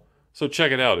all. So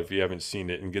check it out if you haven't seen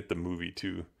it and get the movie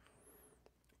too.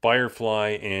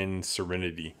 Firefly and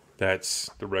Serenity. That's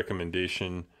the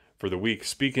recommendation for the week.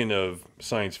 Speaking of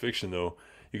science fiction though,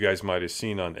 you guys might have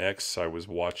seen on X, I was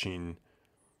watching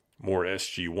more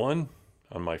SG-1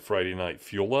 on my Friday night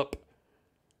fuel up.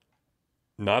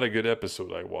 Not a good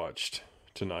episode I watched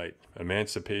tonight,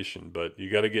 Emancipation, but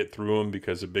you got to get through them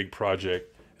because a big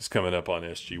project is coming up on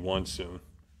SG-1 soon.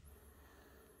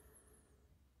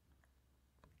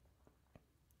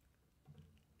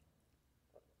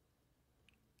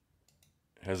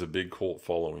 It has a big cult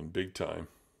following, big time.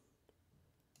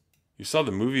 You saw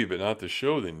the movie but not the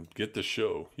show, then get the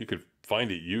show. You could find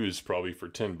it used probably for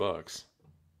 $10.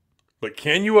 But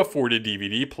can you afford a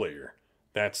DVD player?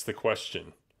 That's the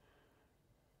question.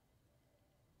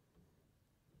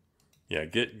 Yeah,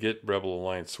 get Rebel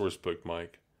Alliance Sourcebook,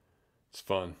 Mike. It's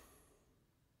fun.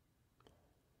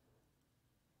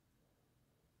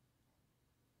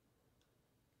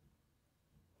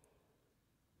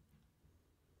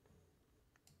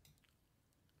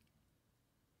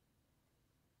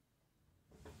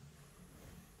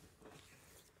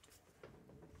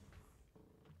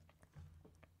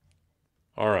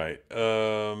 All right.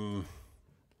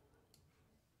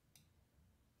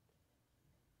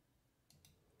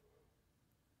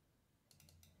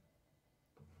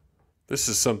 This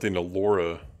is something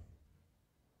Laura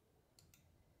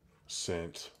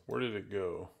sent. Where did it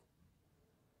go?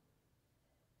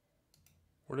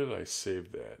 Where did I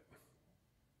save that?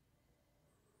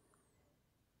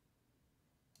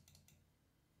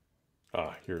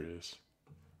 Ah, here it is.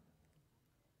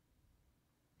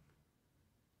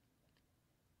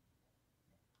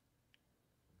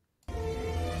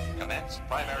 Commence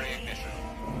primary ignition.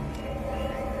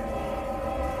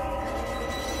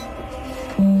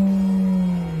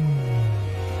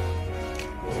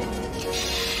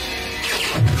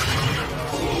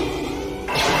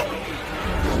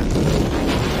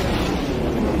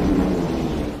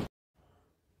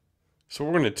 So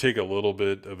we're going to take a little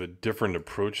bit of a different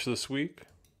approach this week.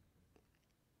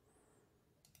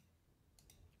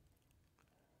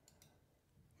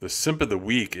 The simp of the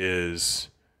week is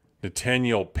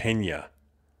Nathaniel Pena.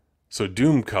 So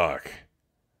Doomcock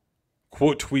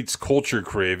quote tweets Culture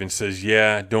Crave and says,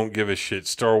 yeah, don't give a shit.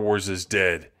 Star Wars is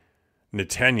dead.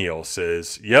 Nathaniel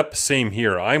says, yep, same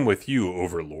here. I'm with you,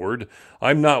 Overlord.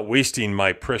 I'm not wasting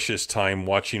my precious time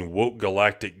watching woke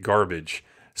galactic garbage,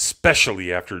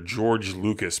 especially after George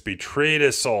Lucas betrayed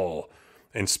us all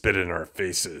and spit in our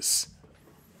faces.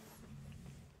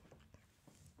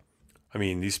 I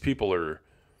mean, these people are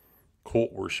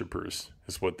cult worshippers,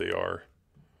 is what they are.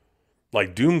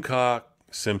 Like Doomcock,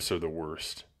 simps are the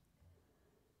worst.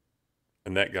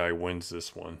 And that guy wins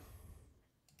this one.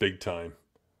 Big time.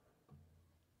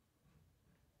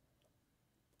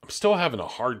 I'm still having a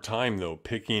hard time, though,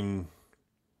 picking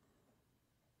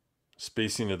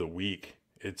spacing of the week.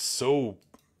 There's so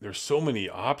many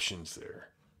options there.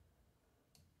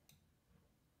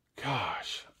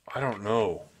 Gosh, I don't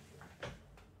know.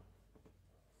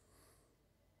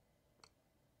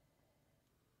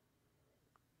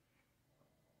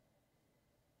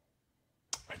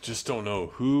 I just don't know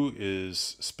who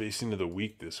is spacing of the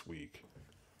week this week.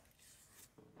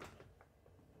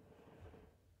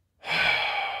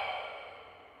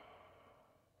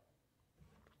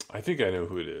 I think I know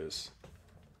who it is.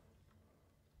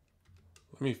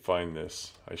 Let me find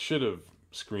this. I should have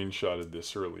screenshotted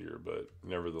this earlier, but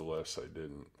nevertheless I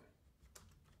didn't.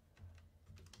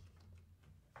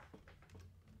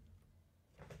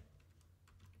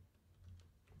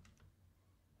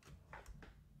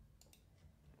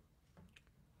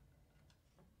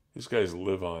 These guys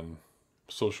live on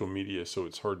social media, so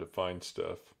it's hard to find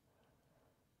stuff.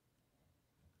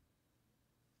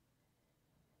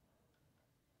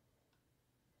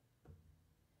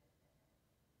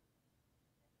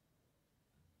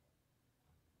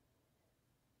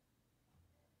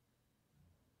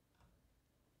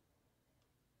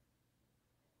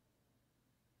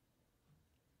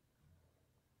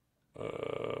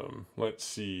 Let's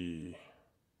see.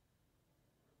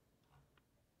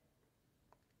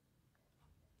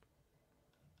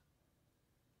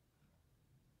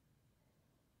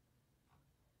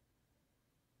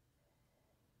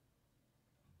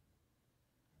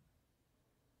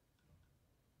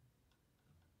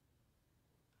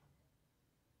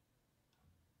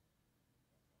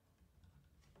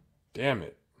 Damn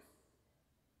it.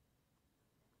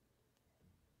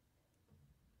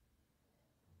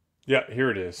 Yeah,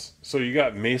 here it is. So you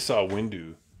got Mesa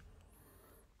Windu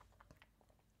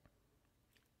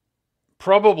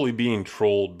probably being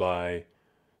trolled by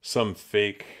some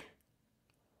fake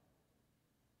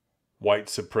white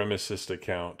supremacist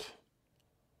account.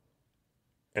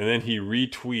 And then he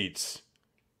retweets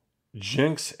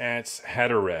Jinx Ats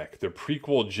Haderach. The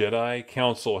prequel Jedi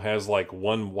Council has like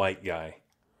one white guy.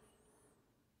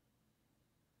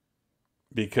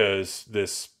 Because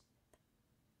this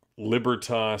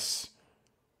Libertas,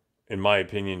 in my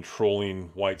opinion,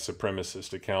 trolling white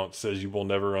supremacist account says you will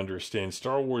never understand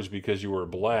Star Wars because you are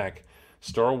black.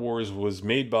 Star Wars was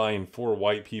made by and for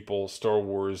white people. Star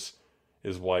Wars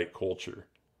is white culture.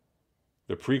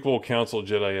 The prequel Council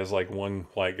Jedi has like one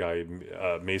white guy,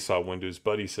 Mesa Windu's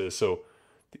buddy says. So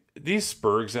these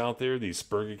Spurgs out there, these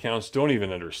Spurg accounts, don't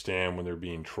even understand when they're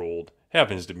being trolled.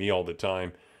 Happens to me all the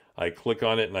time. I click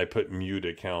on it and I put mute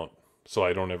account so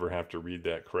I don't ever have to read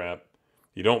that crap.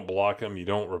 You don't block them. You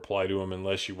don't reply to them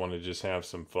unless you want to just have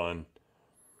some fun.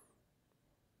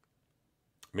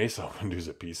 Mesa Windu's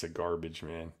a piece of garbage,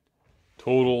 man.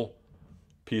 Total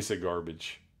piece of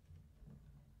garbage.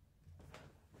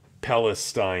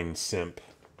 Palestine simp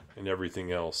and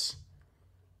everything else.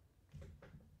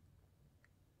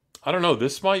 I don't know.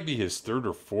 This might be his third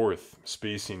or fourth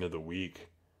spacing of the week.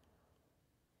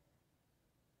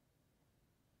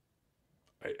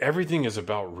 Everything is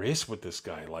about race with this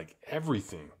guy. Like,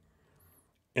 everything.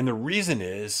 And the reason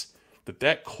is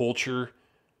that culture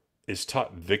is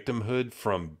taught victimhood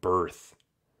from birth.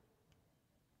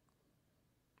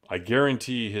 I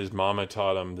guarantee his mama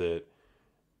taught him that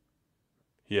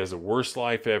he has the worst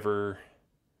life ever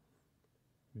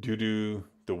due to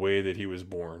the way that he was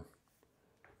born.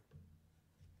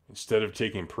 Instead of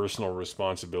taking personal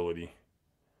responsibility.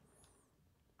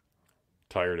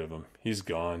 Tired of him. He's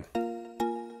gone.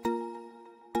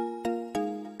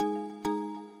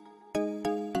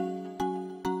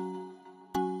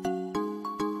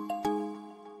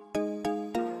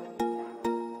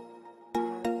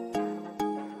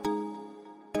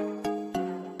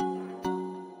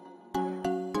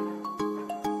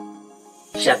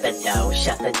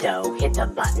 Shut the door, hit the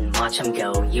button, watch him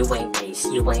go. You ain't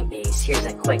base, here's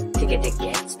a quick ticket to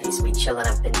get space. We chillin'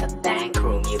 up in the back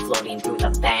room, you floating through the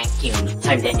vacuum.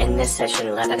 Time to end this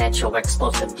session, let it at your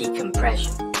explosive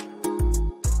decompression.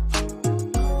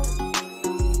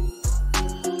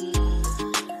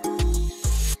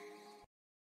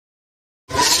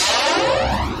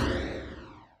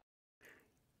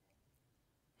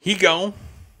 He gone.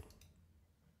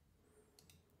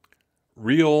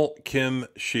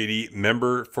 TheRealKimShady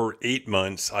member for 8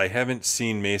 months. I haven't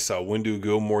seen Mesa Windu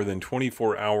go more than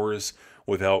 24 hours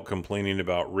without complaining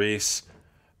about race.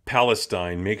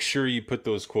 Palestine. Make sure you put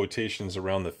those quotations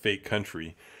around the fake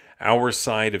country. Our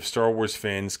side of Star Wars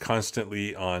fans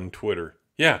constantly on Twitter.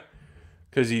 Yeah,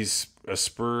 because he's a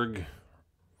spurg,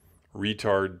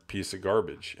 retard piece of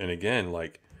garbage. And again,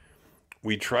 like,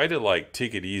 we try to like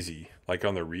take it easy, like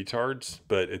on the retards,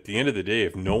 but at the end of the day,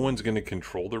 if no one's going to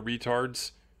control the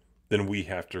retards, then we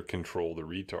have to control the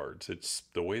retards. It's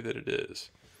the way that it is.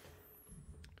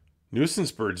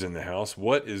 Nuisance Bird's in the house.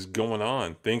 What is going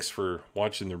on? Thanks for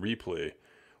watching the replay.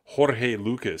 Jorge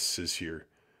Lucas is here.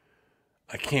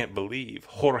 I can't believe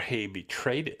Jorge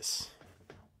betrayed us.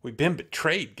 We've been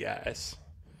betrayed, guys.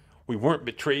 We weren't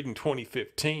betrayed in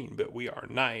 2015, but we are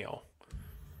now.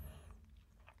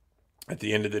 At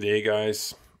the end of the day,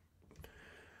 guys,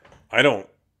 I don't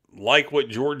like what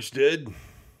George did.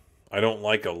 I don't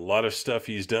like a lot of stuff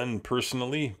he's done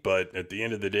personally, but at the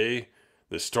end of the day,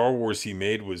 the Star Wars he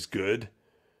made was good.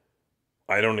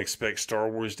 I don't expect Star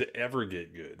Wars to ever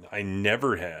get good. I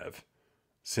never have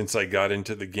since I got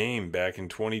into the game back in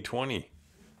 2020.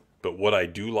 But what I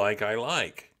do like, I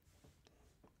like.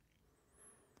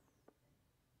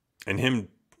 And him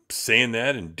saying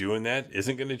that and doing that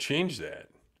isn't going to change that.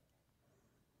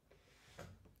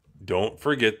 Don't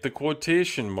forget the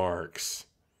quotation marks.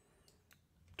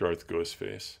 Darth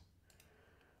Ghostface.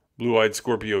 Blue-eyed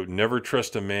Scorpio, never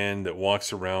trust a man that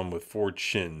walks around with 4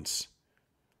 chins.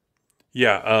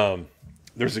 Yeah,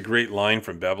 there's a great line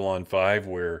from Babylon 5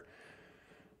 where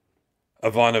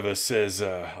Ivanova says,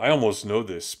 I almost know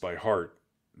this by heart.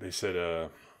 They said,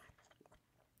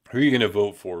 who are you going to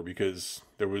vote for? Because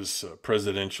there was a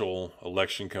presidential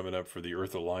election coming up for the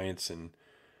Earth Alliance, and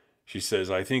she says,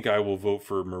 I think I will vote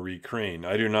for Marie Crane.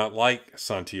 I do not like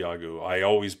Santiago. I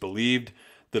always believed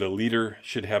that a leader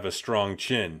should have a strong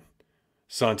chin.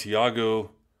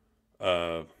 Santiago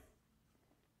has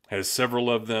several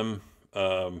of them,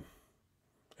 and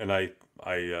I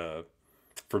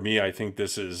for me, I think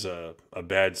this is a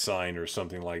bad sign or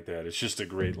something like that. It's just a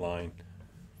great line.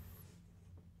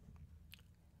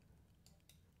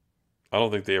 I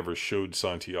don't think they ever showed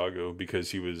Santiago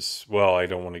because he was, well, I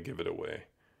don't want to give it away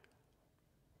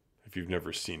if you've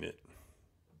never seen it.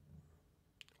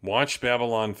 Watch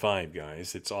Babylon 5,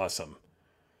 guys. It's awesome.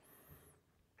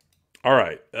 All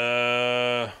right.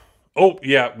 Oh,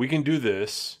 yeah, we can do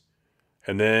this.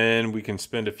 And then we can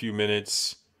spend a few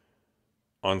minutes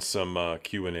on some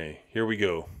Q&A. Here we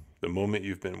go. The moment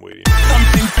you've been waiting.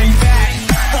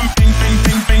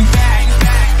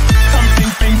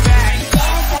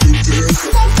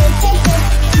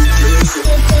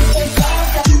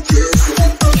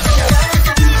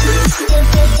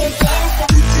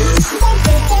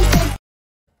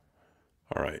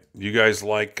 All right. You guys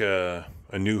like A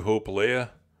New Hope Leia?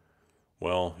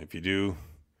 Well, if you do,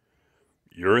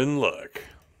 you're in luck.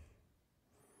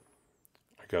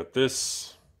 I got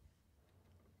this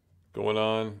going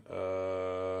on.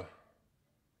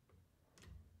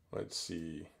 Let's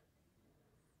see.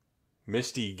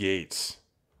 Misty Gates.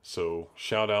 So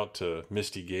shout out to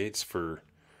Misty Gates for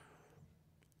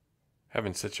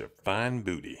having such a fine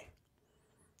booty.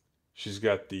 She's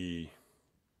got the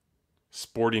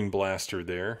sporting blaster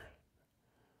there.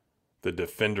 The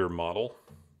Defender model.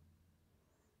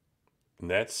 And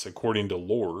that's according to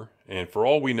lore. And for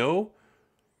all we know,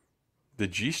 the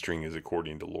G-string is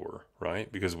according to lore,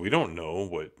 right? Because we don't know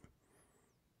what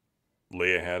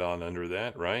Leia had on under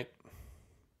that, right?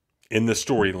 In the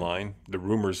storyline, the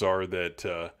rumors are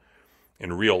that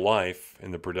in real life, in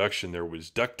the production, there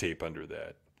was duct tape under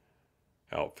that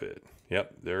outfit.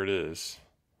 Yep, there it is.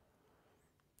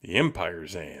 The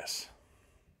Empire's ass.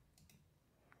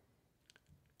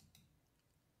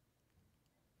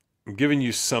 I'm giving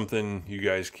you something you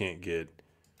guys can't get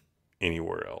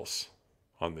anywhere else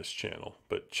on this channel.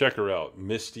 But check her out.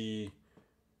 Misty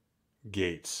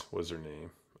Gates was her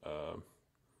name. I'm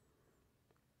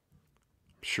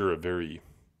sure a very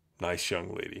nice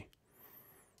young lady.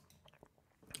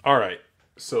 All right.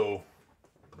 So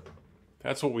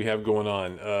that's what we have going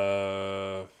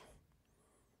on.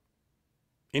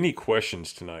 Any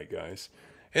questions tonight, guys?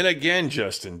 And again,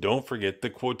 Justin, don't forget the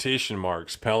quotation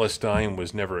marks. Palestine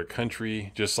was never a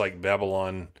country, just like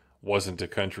Babylon wasn't a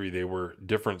country. They were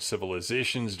different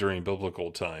civilizations during biblical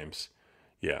times.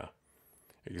 Yeah,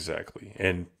 exactly.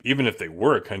 And even if they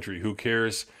were a country, who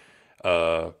cares?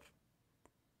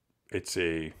 It's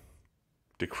a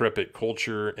decrepit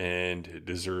culture, and it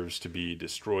deserves to be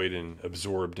destroyed and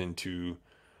absorbed into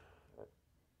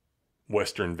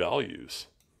Western values.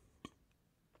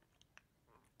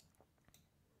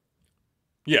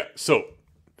 Yeah, so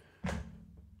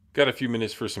got a few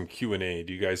minutes for some Q&A.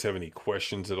 Do you guys have any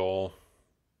questions at all?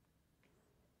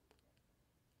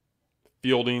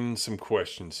 Fielding some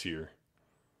questions here.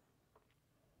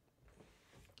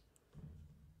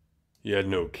 You had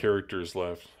no characters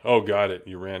left. Oh, got it.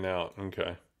 You ran out.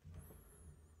 Okay.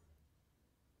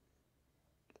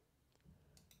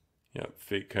 Yeah,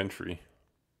 fake country.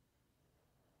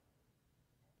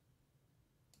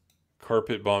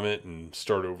 Carpet bomb it and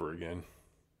start over again.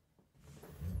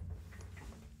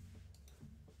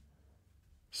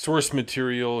 Source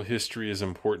material history is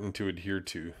important to adhere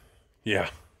to. Yeah.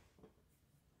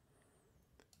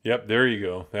 Yep, there you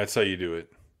go. That's how you do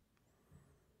it.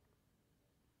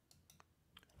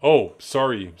 Oh,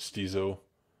 sorry, Stizo.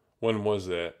 When was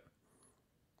that?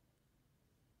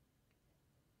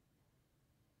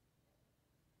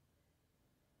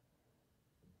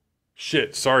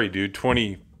 Shit, sorry, dude.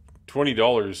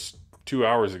 $20 2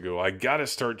 hours ago. I gotta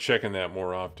start checking that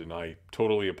more often. I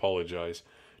totally apologize.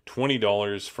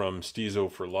 $20 from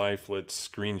Stizo for life. Let's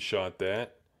screenshot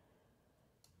that.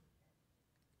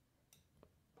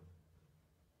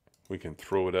 We can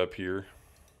throw it up here.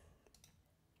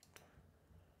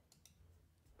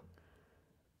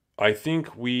 I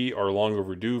think we are long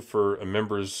overdue for a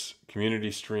members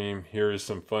community stream. Here is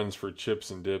some funds for chips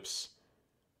and dips.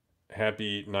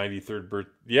 Happy 93rd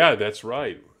birthday. Yeah, that's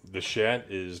right. The Shat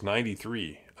is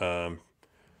 93.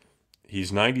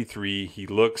 He's 93. He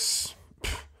looks...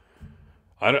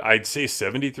 I'd say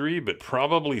 73, but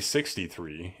probably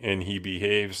 63. And he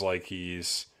behaves like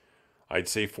he's, I'd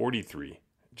say 43.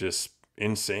 Just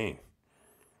insane.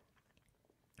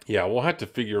 Yeah, we'll have to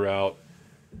figure out,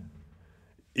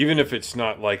 even if it's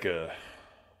not like a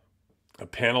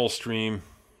panel stream,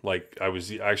 like I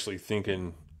was actually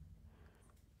thinking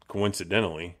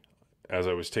coincidentally, as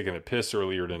I was taking a piss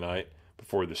earlier tonight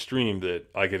before the stream, that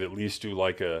I could at least do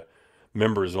like a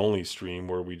members only stream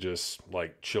where we just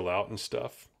like chill out and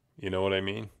stuff. You know what I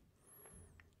mean?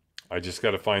 I just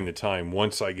got to find the time.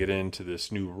 Once I get into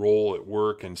this new role at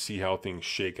work and see how things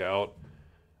shake out,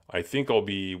 I think I'll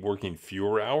be working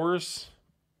fewer hours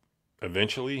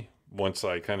eventually. Once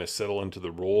I kind of settle into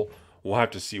the role, we'll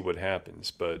have to see what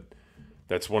happens. But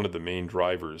that's one of the main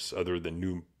drivers, other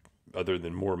than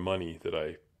more money, that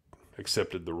I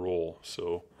accepted the role.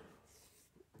 So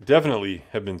definitely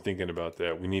have been thinking about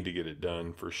that. We need to get it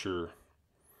done for sure.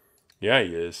 Yeah,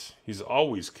 he is. He's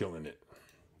always killing it.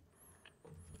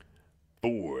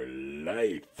 For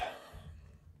life.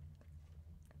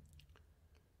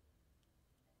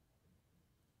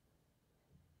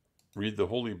 Read the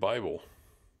Holy Bible.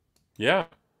 Yeah.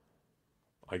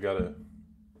 I got a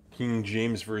King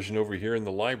James version over here in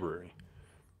the library.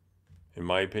 In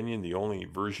my opinion, the only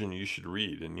version you should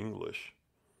read in English.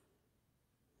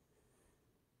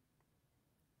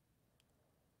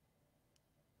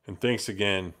 And thanks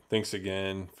again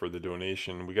for the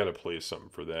donation. We got to play something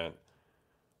for that.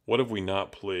 What have we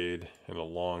not played in a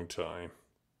long time?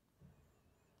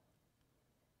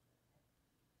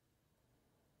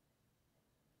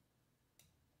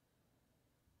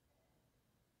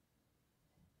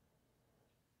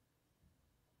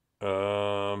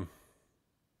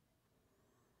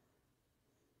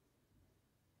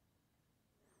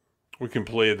 We can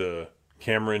play the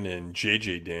Cameron and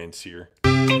JJ dance here.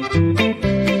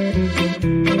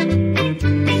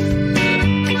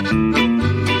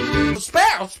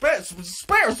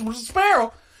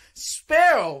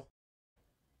 Sparrow.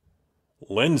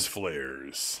 Lens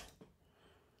flares.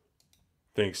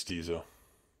 Thanks, Diesel.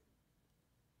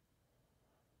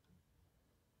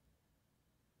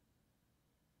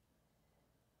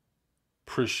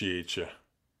 Appreciate you.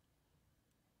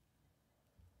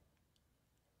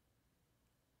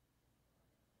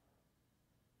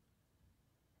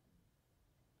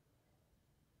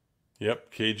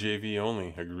 Yep, KJV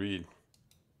only. Agreed.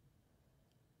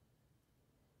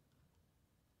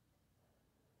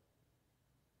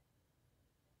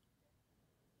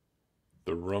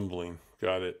 The rumbling.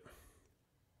 Got it.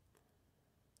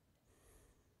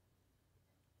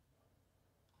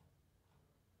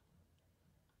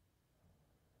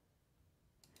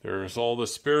 There's all the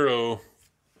Sparrow.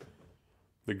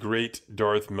 The great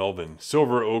Darth Melvin.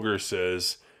 Sylvar Ogre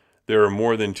says, there are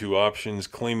more than two options.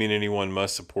 Claiming anyone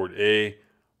must support A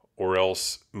or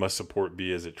else must support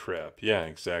B as a trap. Yeah,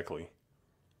 exactly.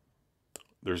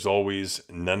 There's always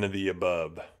none of the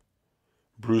above.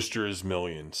 Brewster's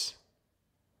Millions.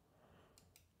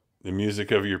 The music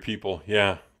of your people.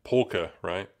 Yeah, polka,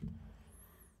 right?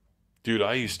 Dude,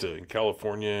 I used to, in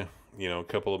California, a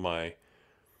couple of my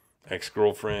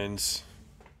ex-girlfriends,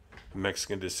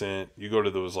 Mexican descent, you go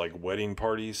to those like wedding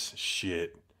parties,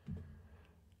 shit.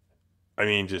 I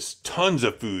mean, just tons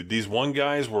of food. These one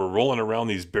guys were rolling around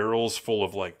these barrels full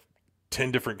of like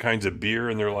 10 different kinds of beer,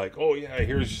 and they're like, oh yeah,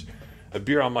 here's a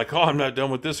beer. I'm like, oh, I'm not done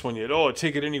with this one yet. Oh,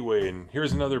 take it anyway. And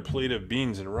here's another plate of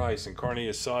beans and rice and carne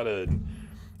asada.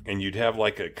 And you'd have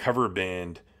like a cover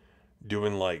band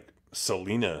doing like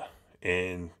Selena,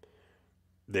 and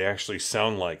they actually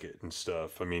sound like it and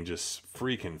stuff. I mean, just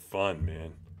freaking fun,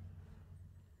 man.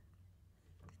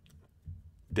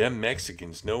 Them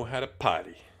Mexicans know how to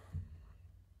potty.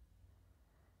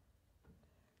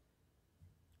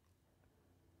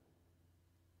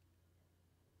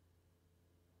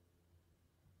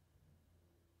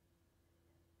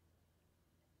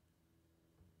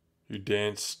 You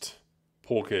danced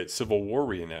polka at Civil War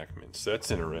reenactments. That's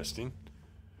interesting.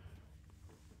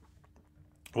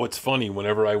 What's funny,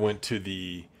 whenever I went to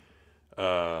the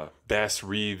Bass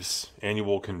Reeves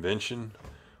annual convention,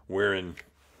 wearing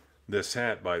this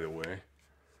hat, by the way,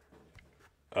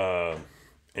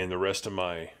 and the rest of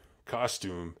my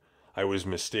costume, I was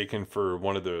mistaken for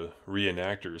one of the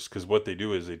reenactors, because what they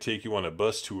do is they take you on a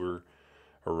bus tour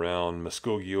around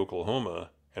Muskogee, Oklahoma,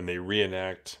 and they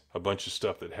reenact a bunch of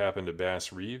stuff that happened to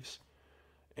Bass Reeves.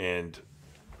 And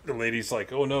the lady's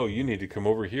like, oh no, you need to come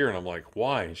over here. And I'm like,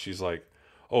 why? And she's like,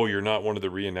 oh, you're not one of the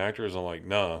reenactors? I'm like,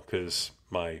 nah, because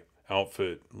my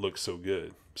outfit looks so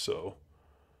good. So,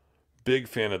 big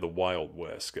fan of the Wild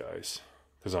West, guys,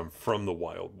 because I'm from the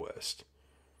Wild West,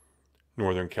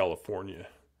 Northern California.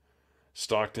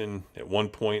 Stockton, at one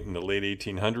point in the late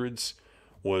 1800s,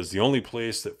 was the only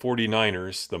place that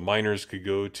 49ers, the miners, could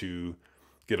go to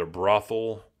get a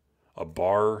brothel, a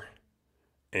bar,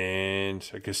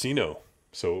 and a casino.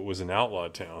 So it was an outlaw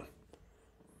town.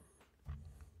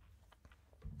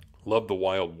 Love the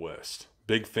Wild West.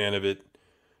 Big fan of it.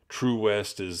 True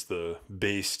West is the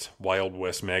based Wild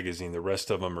West magazine. The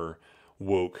rest of them are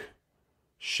woke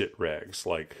shit rags,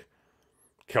 like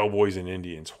Cowboys and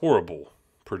Indians. Horrible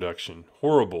production.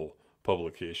 Horrible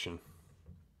publication.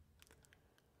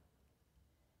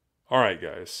 All right,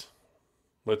 guys.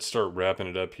 Let's start wrapping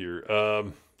it up here.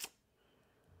 I'm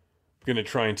going to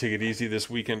try and take it easy this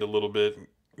weekend a little bit. I'm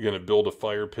going to build a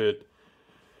fire pit,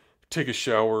 take a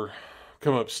shower,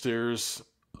 come upstairs,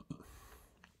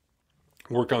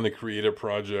 work on the creative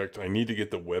project. I need to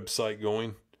get the website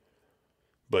going.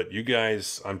 But you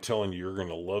guys, I'm telling you, you're going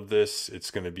to love this.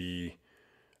 It's going to be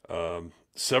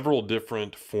several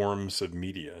different forms of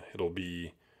media. It'll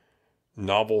be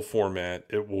novel format.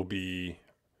 It will be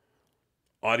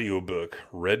audiobook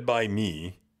read by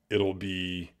me. It'll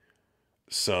be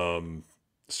some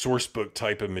source book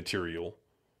type of material.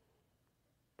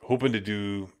 Hoping to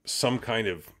do some kind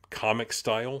of comic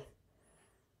style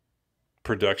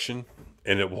production,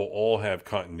 and it will all have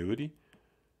continuity,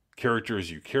 characters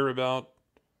you care about,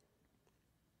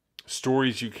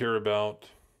 stories you care about.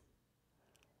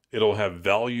 It'll have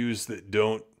values that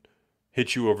don't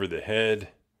hit you over the head,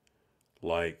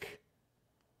 like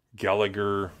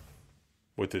Gallagher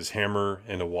with his hammer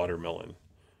and a watermelon.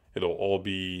 It'll all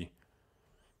be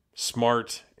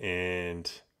smart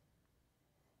and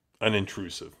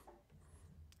unintrusive.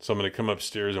 So I'm going to come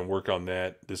upstairs and work on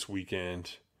that this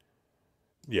weekend.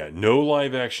 Yeah, no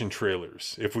live action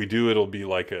trailers. If we do, it'll be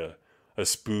like a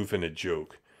spoof and a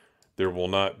joke. There will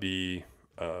not be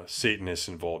Satanists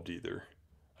involved either.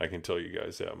 I can tell you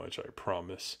guys that much, I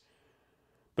promise.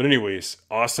 But anyways,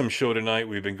 awesome show tonight.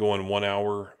 We've been going 1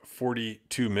 hour,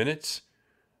 42 minutes.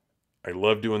 I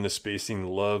love doing the spacing.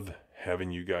 Love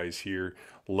having you guys here.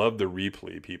 Love the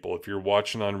replay, people. If you're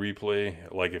watching on replay,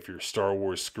 like if you're Star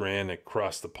Wars Scran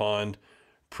across the pond,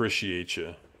 appreciate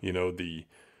you. You know, the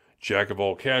jack of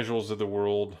all casuals of the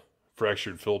world,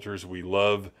 fractured filters. We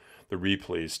love the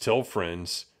replays. Tell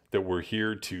friends that we're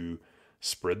here to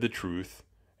spread the truth,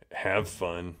 have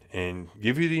fun, and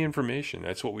give you the information.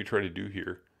 That's what we try to do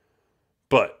here.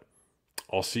 But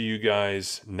I'll see you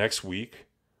guys next week,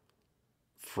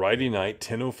 Friday night,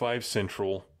 10:05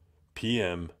 Central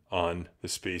PM on the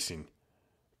spacing.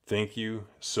 Thank you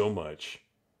so much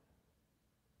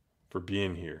for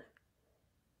being here.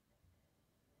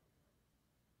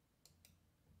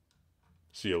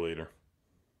 See you later.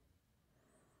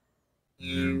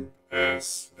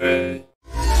 USA.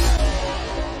 A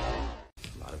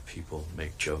lot of people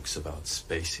make jokes about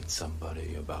spacing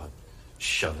somebody, about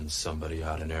shoving somebody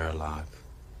out an airlock.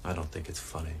 I don't think it's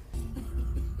funny.